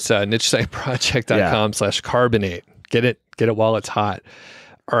think it's nichesiteproject.com/carbonate. Get it while it's hot.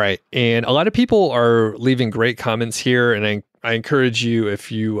 All right. And a lot of people are leaving great comments here. And I encourage you,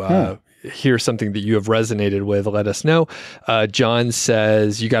 if you, hear something that you have resonated with, let us know. John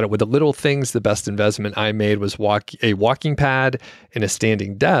says, you got it with the little things. The best investment I made was a walking pad and a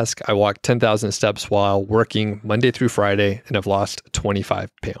standing desk. I walked 10,000 steps while working Monday through Friday and have lost 25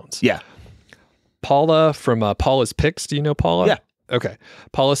 pounds. Yeah. Paula from Paula's Picks. Do you know Paula? Yeah. Okay.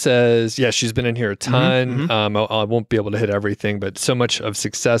 Paula says, yeah, she's been in here a ton. I won't be able to hit everything, but so much of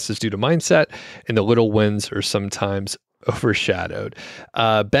success is due to mindset, and the little wins are sometimes overshadowed.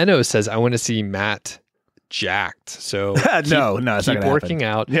 Benno says, I want to see Matt jacked. So keep working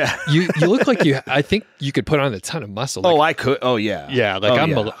out. Yeah. you look like I think you could put on a ton of muscle. Like, I could. Oh yeah. Yeah. Like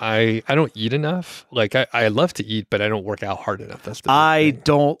I don't eat enough. Like I love to eat, but I don't work out hard enough. That's the I thing.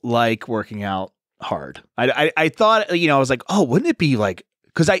 Don't like working out hard. I thought, you know, I was like, oh, wouldn't it be like,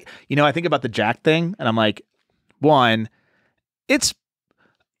 cause I think about the jack thing and I'm like, one,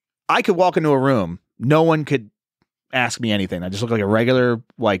 I could walk into a room. No one could ask me anything. I just look like a regular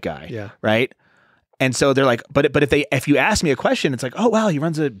white guy. Yeah. Right. And so they're like, but if you ask me a question, it's like, oh, wow, he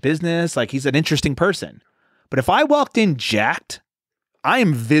runs a business. Like he's an interesting person. But if I walked in jacked, I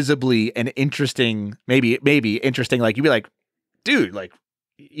am visibly an interesting, maybe interesting. Like you'd be like, dude, like,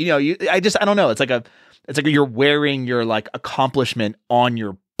 you know, I don't know. It's like you're wearing your like accomplishment on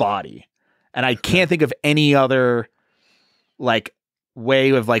your body. And I can't think of any other like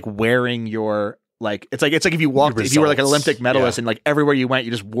way of like wearing your like it's like if you walked if you were like an Olympic medalist and like everywhere you went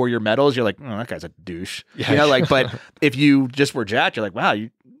you just wore your medals, you're like, oh, that guy's a douche. You know, like but if you just were jacked, you're like, wow,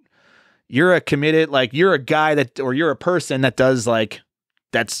 you're a committed, like you're a guy that or you're a person that does like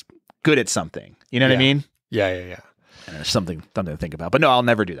that's good at something. You know what I mean? Yeah. And there's something to think about. But no, I'll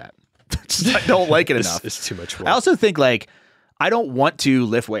never do that. I don't like it enough. It's too much work. I also think like I don't want to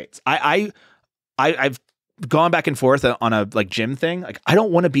lift weights. I've gone back and forth on a like gym thing. Like I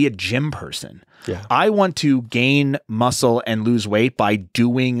don't want to be a gym person. Yeah. I want to gain muscle and lose weight by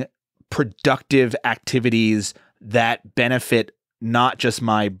doing productive activities that benefit not just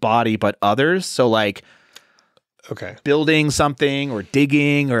my body but others. So like building something or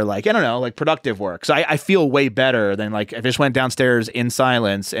digging or like I don't know, like productive work. So I feel way better than like if I just went downstairs in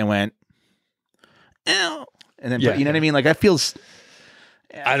silence and went ew, and then you know what I mean? Like that feels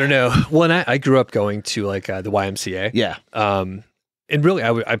I don't know. Well, and I grew up going to like the YMCA. Yeah. And really,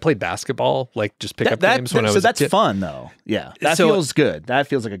 I played basketball, like just pick up games when I was so that's a kid. fun though. Yeah. That feels good. That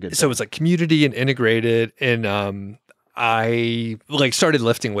feels like a good So thing. it was like community and integrated. And I like started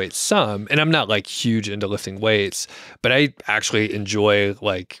lifting weights some, and I'm not like huge into lifting weights, but I actually enjoy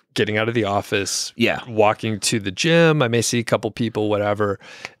like getting out of the office, walking to the gym. I may see a couple people, whatever.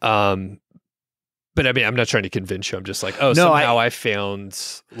 But I mean, I'm not trying to convince you. I'm just like, somehow I found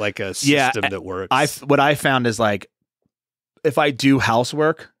like a system that works. What I found is like, if I do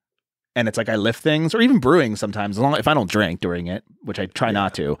housework and it's like I lift things or even brewing sometimes, if I don't drink during it, which I try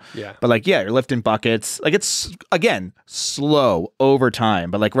not to. Yeah. But like, you're lifting buckets. Like it's, again, slow over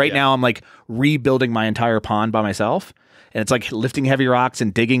time. But like right now I'm like rebuilding my entire pond by myself. And it's like lifting heavy rocks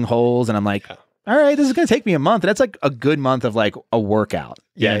and digging holes. And I'm like, all right, this is going to take me a month. And that's like a good month of like a workout.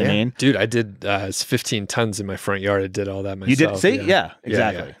 You know what I mean? Dude, I did 15 tons in my front yard. I did all that myself. You did? See? Yeah,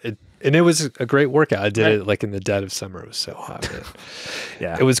 exactly. And it was a great workout. I did it like in the dead of summer. It was so hot.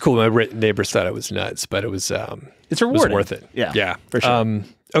 Man. It was cool. My neighbors thought I was nuts, but it was it's rewarding. It was worth it. Yeah, for sure.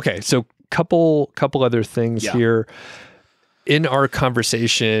 Okay, so couple other things here. In our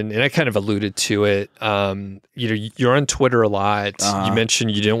conversation, and I kind of alluded to it, you're on Twitter a lot. You mentioned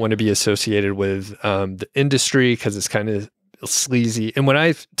you didn't want to be associated with the industry because it's kind of sleazy. And when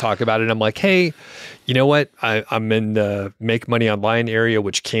I talk about it, I'm like, hey, you know what? I'm in the make money online area,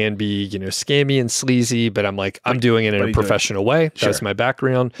 which can be, scammy and sleazy, but I'm like, I'm doing it in a professional way. Sure. That's my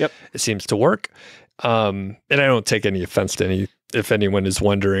background. Yep. It seems to work. And I don't take any offense to if anyone is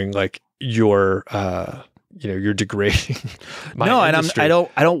wondering, like, you're degrading my industry. I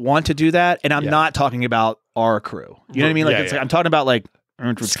don't want to do that. And I'm not talking about our crew. You know what I mean? Like, like I'm talking about like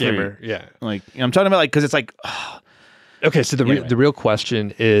scammer. Yeah. Like, I'm talking about like, cause it's like, okay. So the real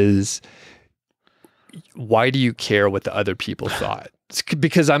question is, why do you care what the other people thought?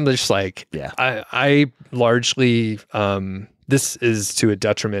 Because I'm just like, I largely, this is to a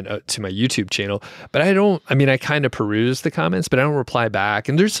detriment to my YouTube channel, but I kind of peruse the comments, but I don't reply back.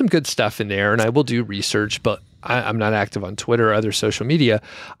 And there's some good stuff in there, and I will do research, but I'm not active on Twitter or other social media.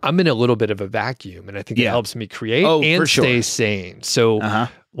 I'm in a little bit of a vacuum, and I think it helps me create and stay sane. So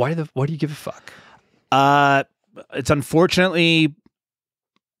why do you give a fuck? It's unfortunately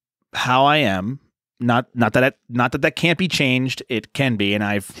how I am. Not that can't be changed. It can be, and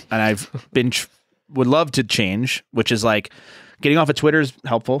I've been would love to change, which is like getting off of Twitter is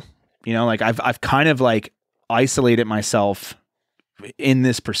helpful. Like I've kind of like isolated myself in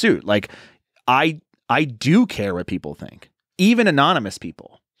this pursuit. Like I do care what people think, even anonymous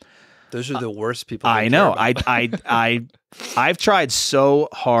people. Those are the worst people. I know. I've tried so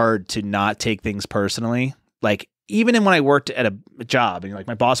hard to not take things personally. Like even when I worked at a job and like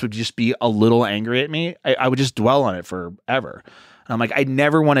my boss would just be a little angry at me, I would just dwell on it forever. And I'm like, I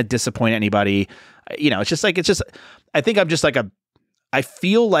never want to disappoint anybody. It's just I think I'm just like I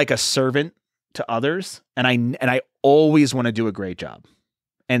feel like a servant to others, and I always want to do a great job.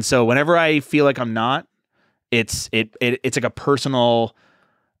 And so whenever I feel like I'm not, it's like a personal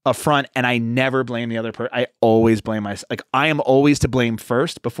affront, and I never blame the other person. I always blame myself. Like I am always to blame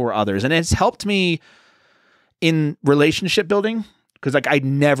first before others. And it's helped me in relationship building. Because like I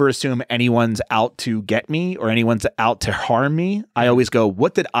never assume anyone's out to get me or anyone's out to harm me. I always go,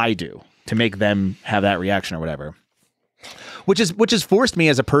 what did I do to make them have that reaction or whatever? Which has forced me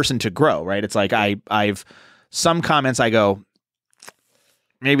as a person to grow, right? It's like I've some comments I go,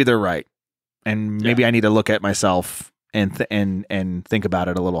 maybe they're right, and maybe I need to look at myself and think about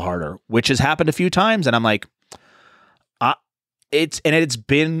it a little harder. Which has happened a few times, and I'm like, it's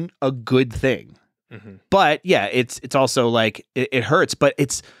been a good thing. Mm-hmm. But yeah, it's also like it hurts, but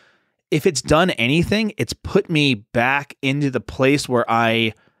if it's done anything, it's put me back into the place where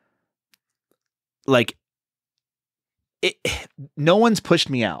I like no one's pushed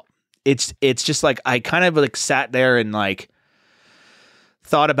me out. It's just like, I kind of like sat there and like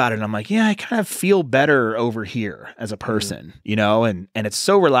thought about it. And I'm like, yeah, I kind of feel better over here as a person, you know, and it's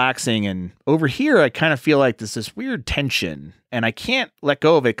so relaxing. And over here, I kind of feel like there's this weird tension and I can't let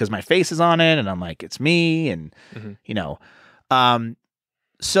go of it because my face is on it. And I'm like, it's me. And, you know,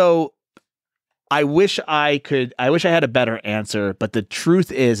 so I wish I had a better answer, but the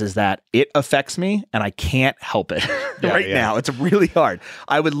truth is that it affects me and I can't help it now. It's really hard.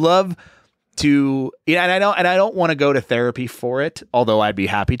 I would love to, and I don't want to go to therapy for it, although I'd be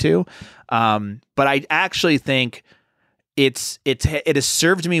happy to. But I actually think it has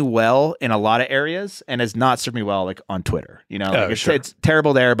served me well in a lot of areas and has not served me well like on Twitter, you know, it's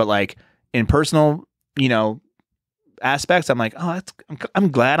terrible there, but like in personal, you know, aspects, I'm like, oh, I'm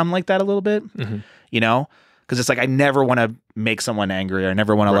glad I'm like that a little bit, you know, because it's like I never want to make someone angry or I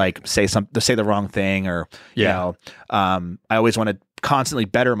never want to like say the wrong thing or you know, I always want to constantly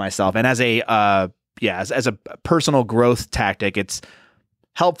better myself. And as a as a personal growth tactic, it's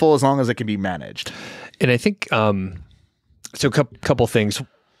helpful as long as it can be managed. And I think so. A couple things.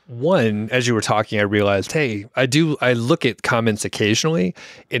 One, as you were talking, I realized, hey, I look at comments occasionally,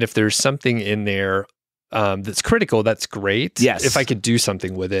 and if there's something in there that's critical, that's great. Yes. If I could do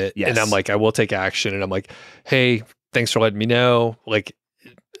something with it. Yes. And I'm like, I will take action. And I'm like, hey, thanks for letting me know. Like,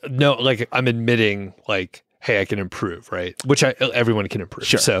 no, like I'm admitting like, hey, I can improve, right? Which everyone can improve.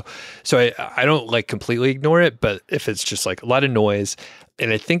 Sure. So I don't like completely ignore it, but if it's just like a lot of noise,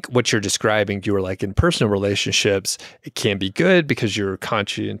 and I think what you're describing, you were like in personal relationships, it can be good because you're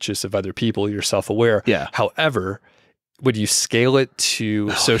conscientious of other people, you're self-aware. Yeah. However, when you scale it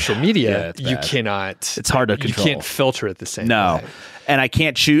to social media, you cannot. It's hard to control. You can't filter it the same way. And I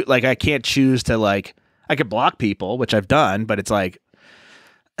can't choose to like, I could block people, which I've done, but it's like,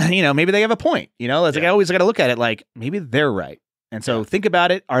 you know, maybe they have a point, you know, it's like, I always got to look at it like maybe they're right. And so think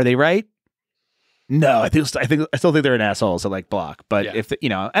about it. Are they right? No, I still think they're an asshole. So like block, but if you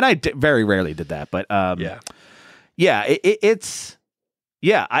know, and I very rarely did that, but it's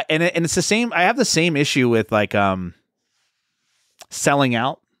the same. I have the same issue with like, selling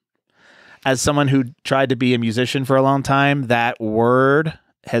out. As someone who tried to be a musician for a long time, that word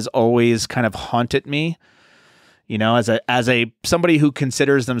has always kind of haunted me. You know, as a somebody who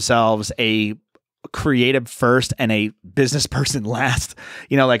considers themselves a creative first and a business person last,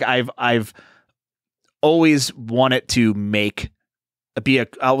 you know, like I've always wanted to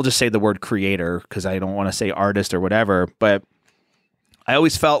I will just say the word creator because I don't want to say artist or whatever, but I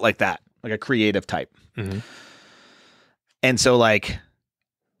always felt like that, like a creative type. And so like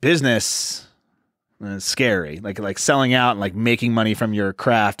business is scary, like selling out and like making money from your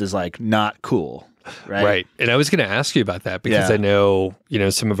craft is like not cool. Right. And I was going to ask you about that because I know, you know,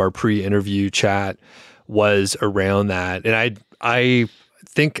 some of our pre-interview chat was around that. And I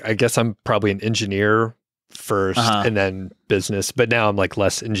guess I'm probably an engineer first and then business, but now I'm like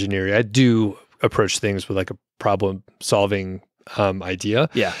less engineering. I do approach things with like a problem solving idea.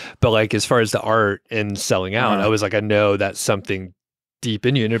 Yeah. But like, as far as the art and selling out, I was like, I know that's something deep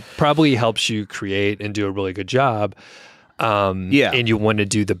in you and it probably helps you create and do a really good job. And you want to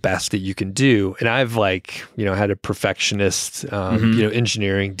do the best that you can do. And I've like, you know, had a perfectionist, you know,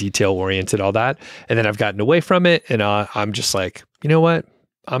 engineering, detail oriented, all that. And then I've gotten away from it. And I'm just like, you know what?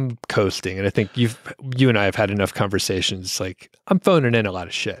 I'm coasting. And I think you and I have had enough conversations. Like I'm phoning in a lot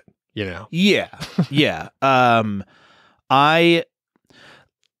of shit, you know? Yeah. Yeah.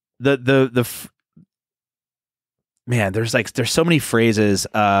 Man, there's so many phrases,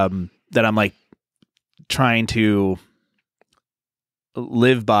 that I'm like trying to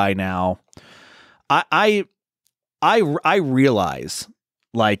live by now. I realize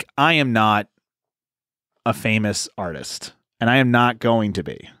like I am not a famous artist and I am not going to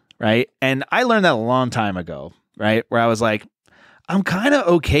be, right? And I learned that a long time ago, right? Where I was like, I'm kind of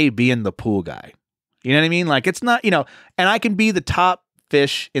okay being the pool guy. You know what I mean? Like it's not, you know, and I can be the top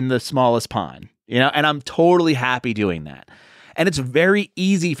fish in the smallest pond, you know, and I'm totally happy doing that. And it's very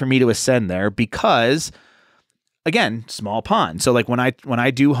easy for me to ascend there because again, small pond. So like when I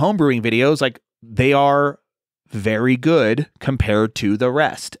do homebrewing videos, like they are very good compared to the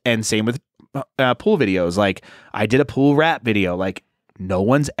rest. And same with pool videos. Like I did a pool rap video, like no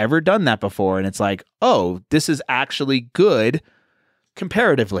one's ever done that before. And it's like, oh, this is actually good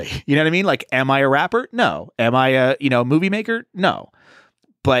comparatively. You know what I mean? Like, am I a rapper? No. Am I a, you know, movie maker? No.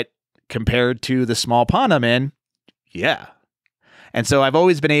 But compared to the small pond I'm in, yeah. And so I've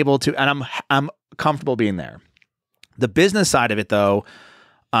always been able to, and I'm comfortable being there. The business side of it though,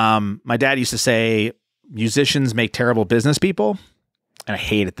 my dad used to say musicians make terrible business people. And I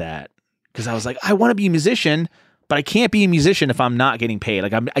hated that because I was like, I want to be a musician, but I can't be a musician if I'm not getting paid.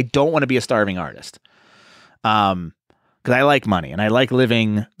 Like I don't want to be a starving artist. Because I like money and I like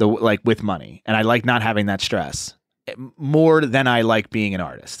living with money and I like not having that stress more than I like being an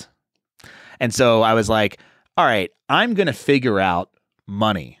artist. And so I was like, all right, I'm going to figure out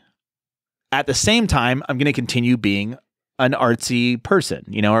money. At the same time, I'm going to continue being an artsy person,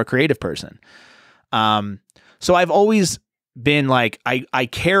 or a creative person. So I've always been like, I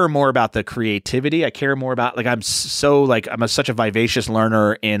care more about the creativity. I care more about I'm such a vivacious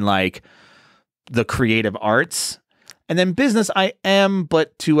learner in like the creative arts, and then business I am,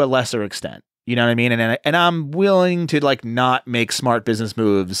 but to a lesser extent, you know what I mean? And I'm willing to like not make smart business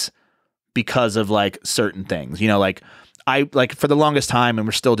moves because of like certain things, I like for the longest time, and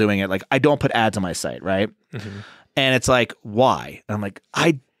we're still doing it. Like I don't put ads on my site. Right. Mm-hmm. And it's like, why? And I'm like,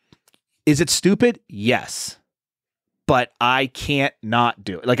 is it stupid? Yes. But I can't not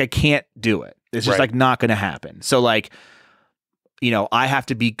do it. Like I can't do it. It's just like not going to happen. So like, I have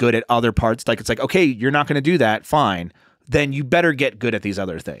to be good at other parts. Like it's like, okay, you're not going to do that. Fine. Then you better get good at these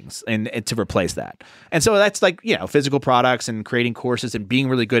other things and to replace that. And so that's like, physical products and creating courses and being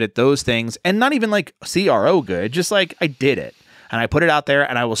really good at those things, and not even like CRO good, just like I did it. And I put it out there,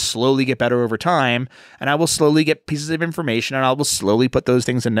 and I will slowly get better over time, and I will slowly get pieces of information, and I will slowly put those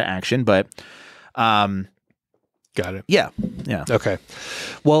things into action. But, got it. Yeah. Okay.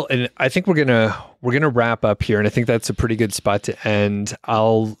 Well, and I think we're gonna wrap up here, and I think that's a pretty good spot to end.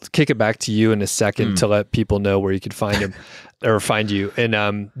 I'll kick it back to you in a second to let people know where you could find him or find you.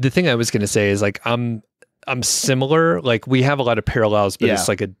 And the thing I was gonna say is like I'm similar. Like we have a lot of parallels, but it's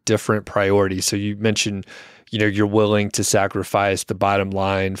like a different priority. So you mentioned, you're willing to sacrifice the bottom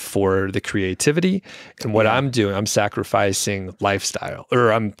line for the creativity. And what I'm doing, I'm sacrificing lifestyle,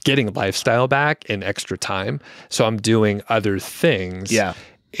 or I'm getting lifestyle back and extra time. So I'm doing other things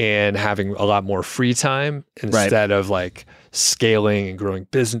and having a lot more free time instead of like scaling and growing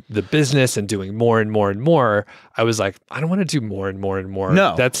the business and doing more and more and more. I was like, I don't want to do more and more and more.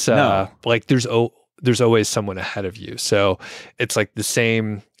 No, that's like there's always someone ahead of you. So it's like the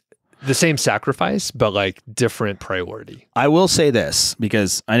same sacrifice, but like different priority. I will say this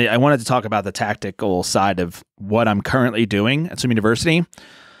because I wanted to talk about the tactical side of what I'm currently doing at Swim University.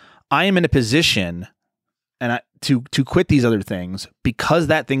 I am in a position to quit these other things because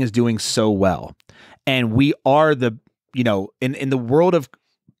that thing is doing so well. And we are in the world of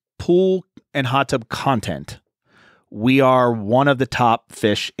pool and hot tub content, we are one of the top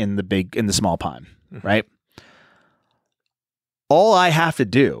fish in the small pond, right? All I have to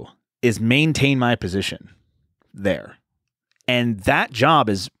do is maintain my position there. And that job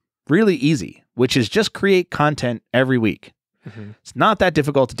is really easy, which is just create content every week. It's not that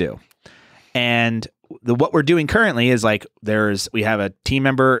difficult to do. And what we're doing currently is like we have a team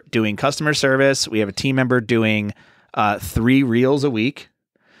member doing customer service. We have a team member doing 3 reels a week.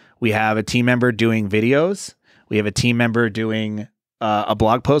 We have a team member doing videos. We have a team member doing a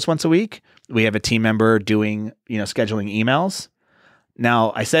blog post once a week. We have a team member doing, scheduling emails.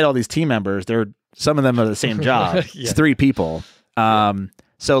 Now, I said all these team members, some of them are the same job. It's 3 people.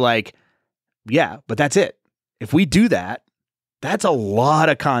 So like, but that's it. If we do that, that's a lot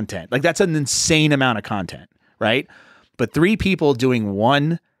of content. Like that's an insane amount of content, right? But 3 people doing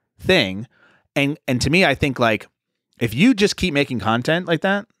one thing. And to me, I think like, if you just keep making content like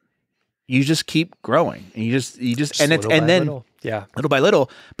that, you just keep growing and you just little by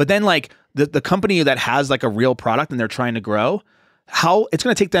little. But then like the company that has like a real product and they're trying to grow, how it's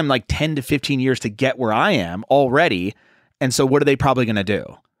going to take them like 10 to 15 years to get where I am already. And so what are they probably going to do?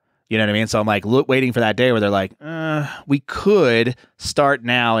 You know what I mean? So I'm like waiting for that day where they're like, we could start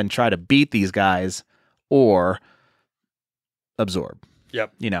now and try to beat these guys or absorb.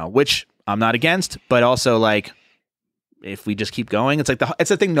 Yep. Which I'm not against, but also like, if we just keep going, it's like it's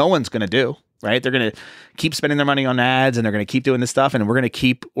the thing no one's going to do, right? They're going to keep spending their money on ads and they're going to keep doing this stuff. And we're going to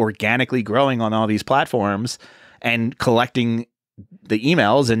keep organically growing on all these platforms and collecting the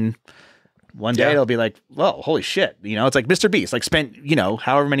emails. And one day it'll be like, well, holy shit. It's like Mr. Beast, like spent,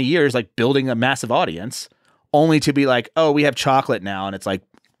 however many years, like building a massive audience only to be like, oh, we have chocolate now. And it's like,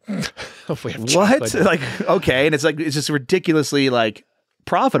 what? Like, okay. And it's like, it's just ridiculously like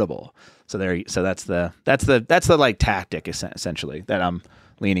profitable. So that's the like tactic essentially that I'm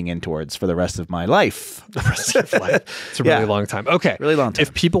leaning in towards for the rest of my life. The rest of your life. It's a really long time. Okay. Really long time.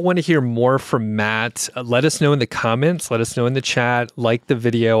 If people want to hear more from Matt, let us know in the comments, let us know in the chat, like the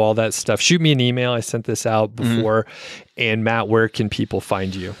video, all that stuff. Shoot me an email. I sent this out before. And Matt, where can people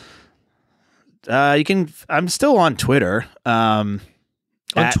find you? I'm still on Twitter. On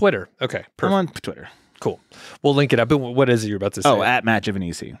Twitter. Okay. Perfect. I'm on Twitter. Cool. We'll link it up. What is it you're about to say? Oh, at Matt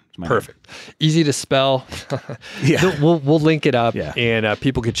Giovanisci. Perfect. Easy to spell. Yeah. We'll link it up Yeah. and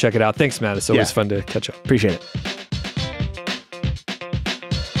people can check it out. Thanks, Matt. It's always fun to catch up. Appreciate it.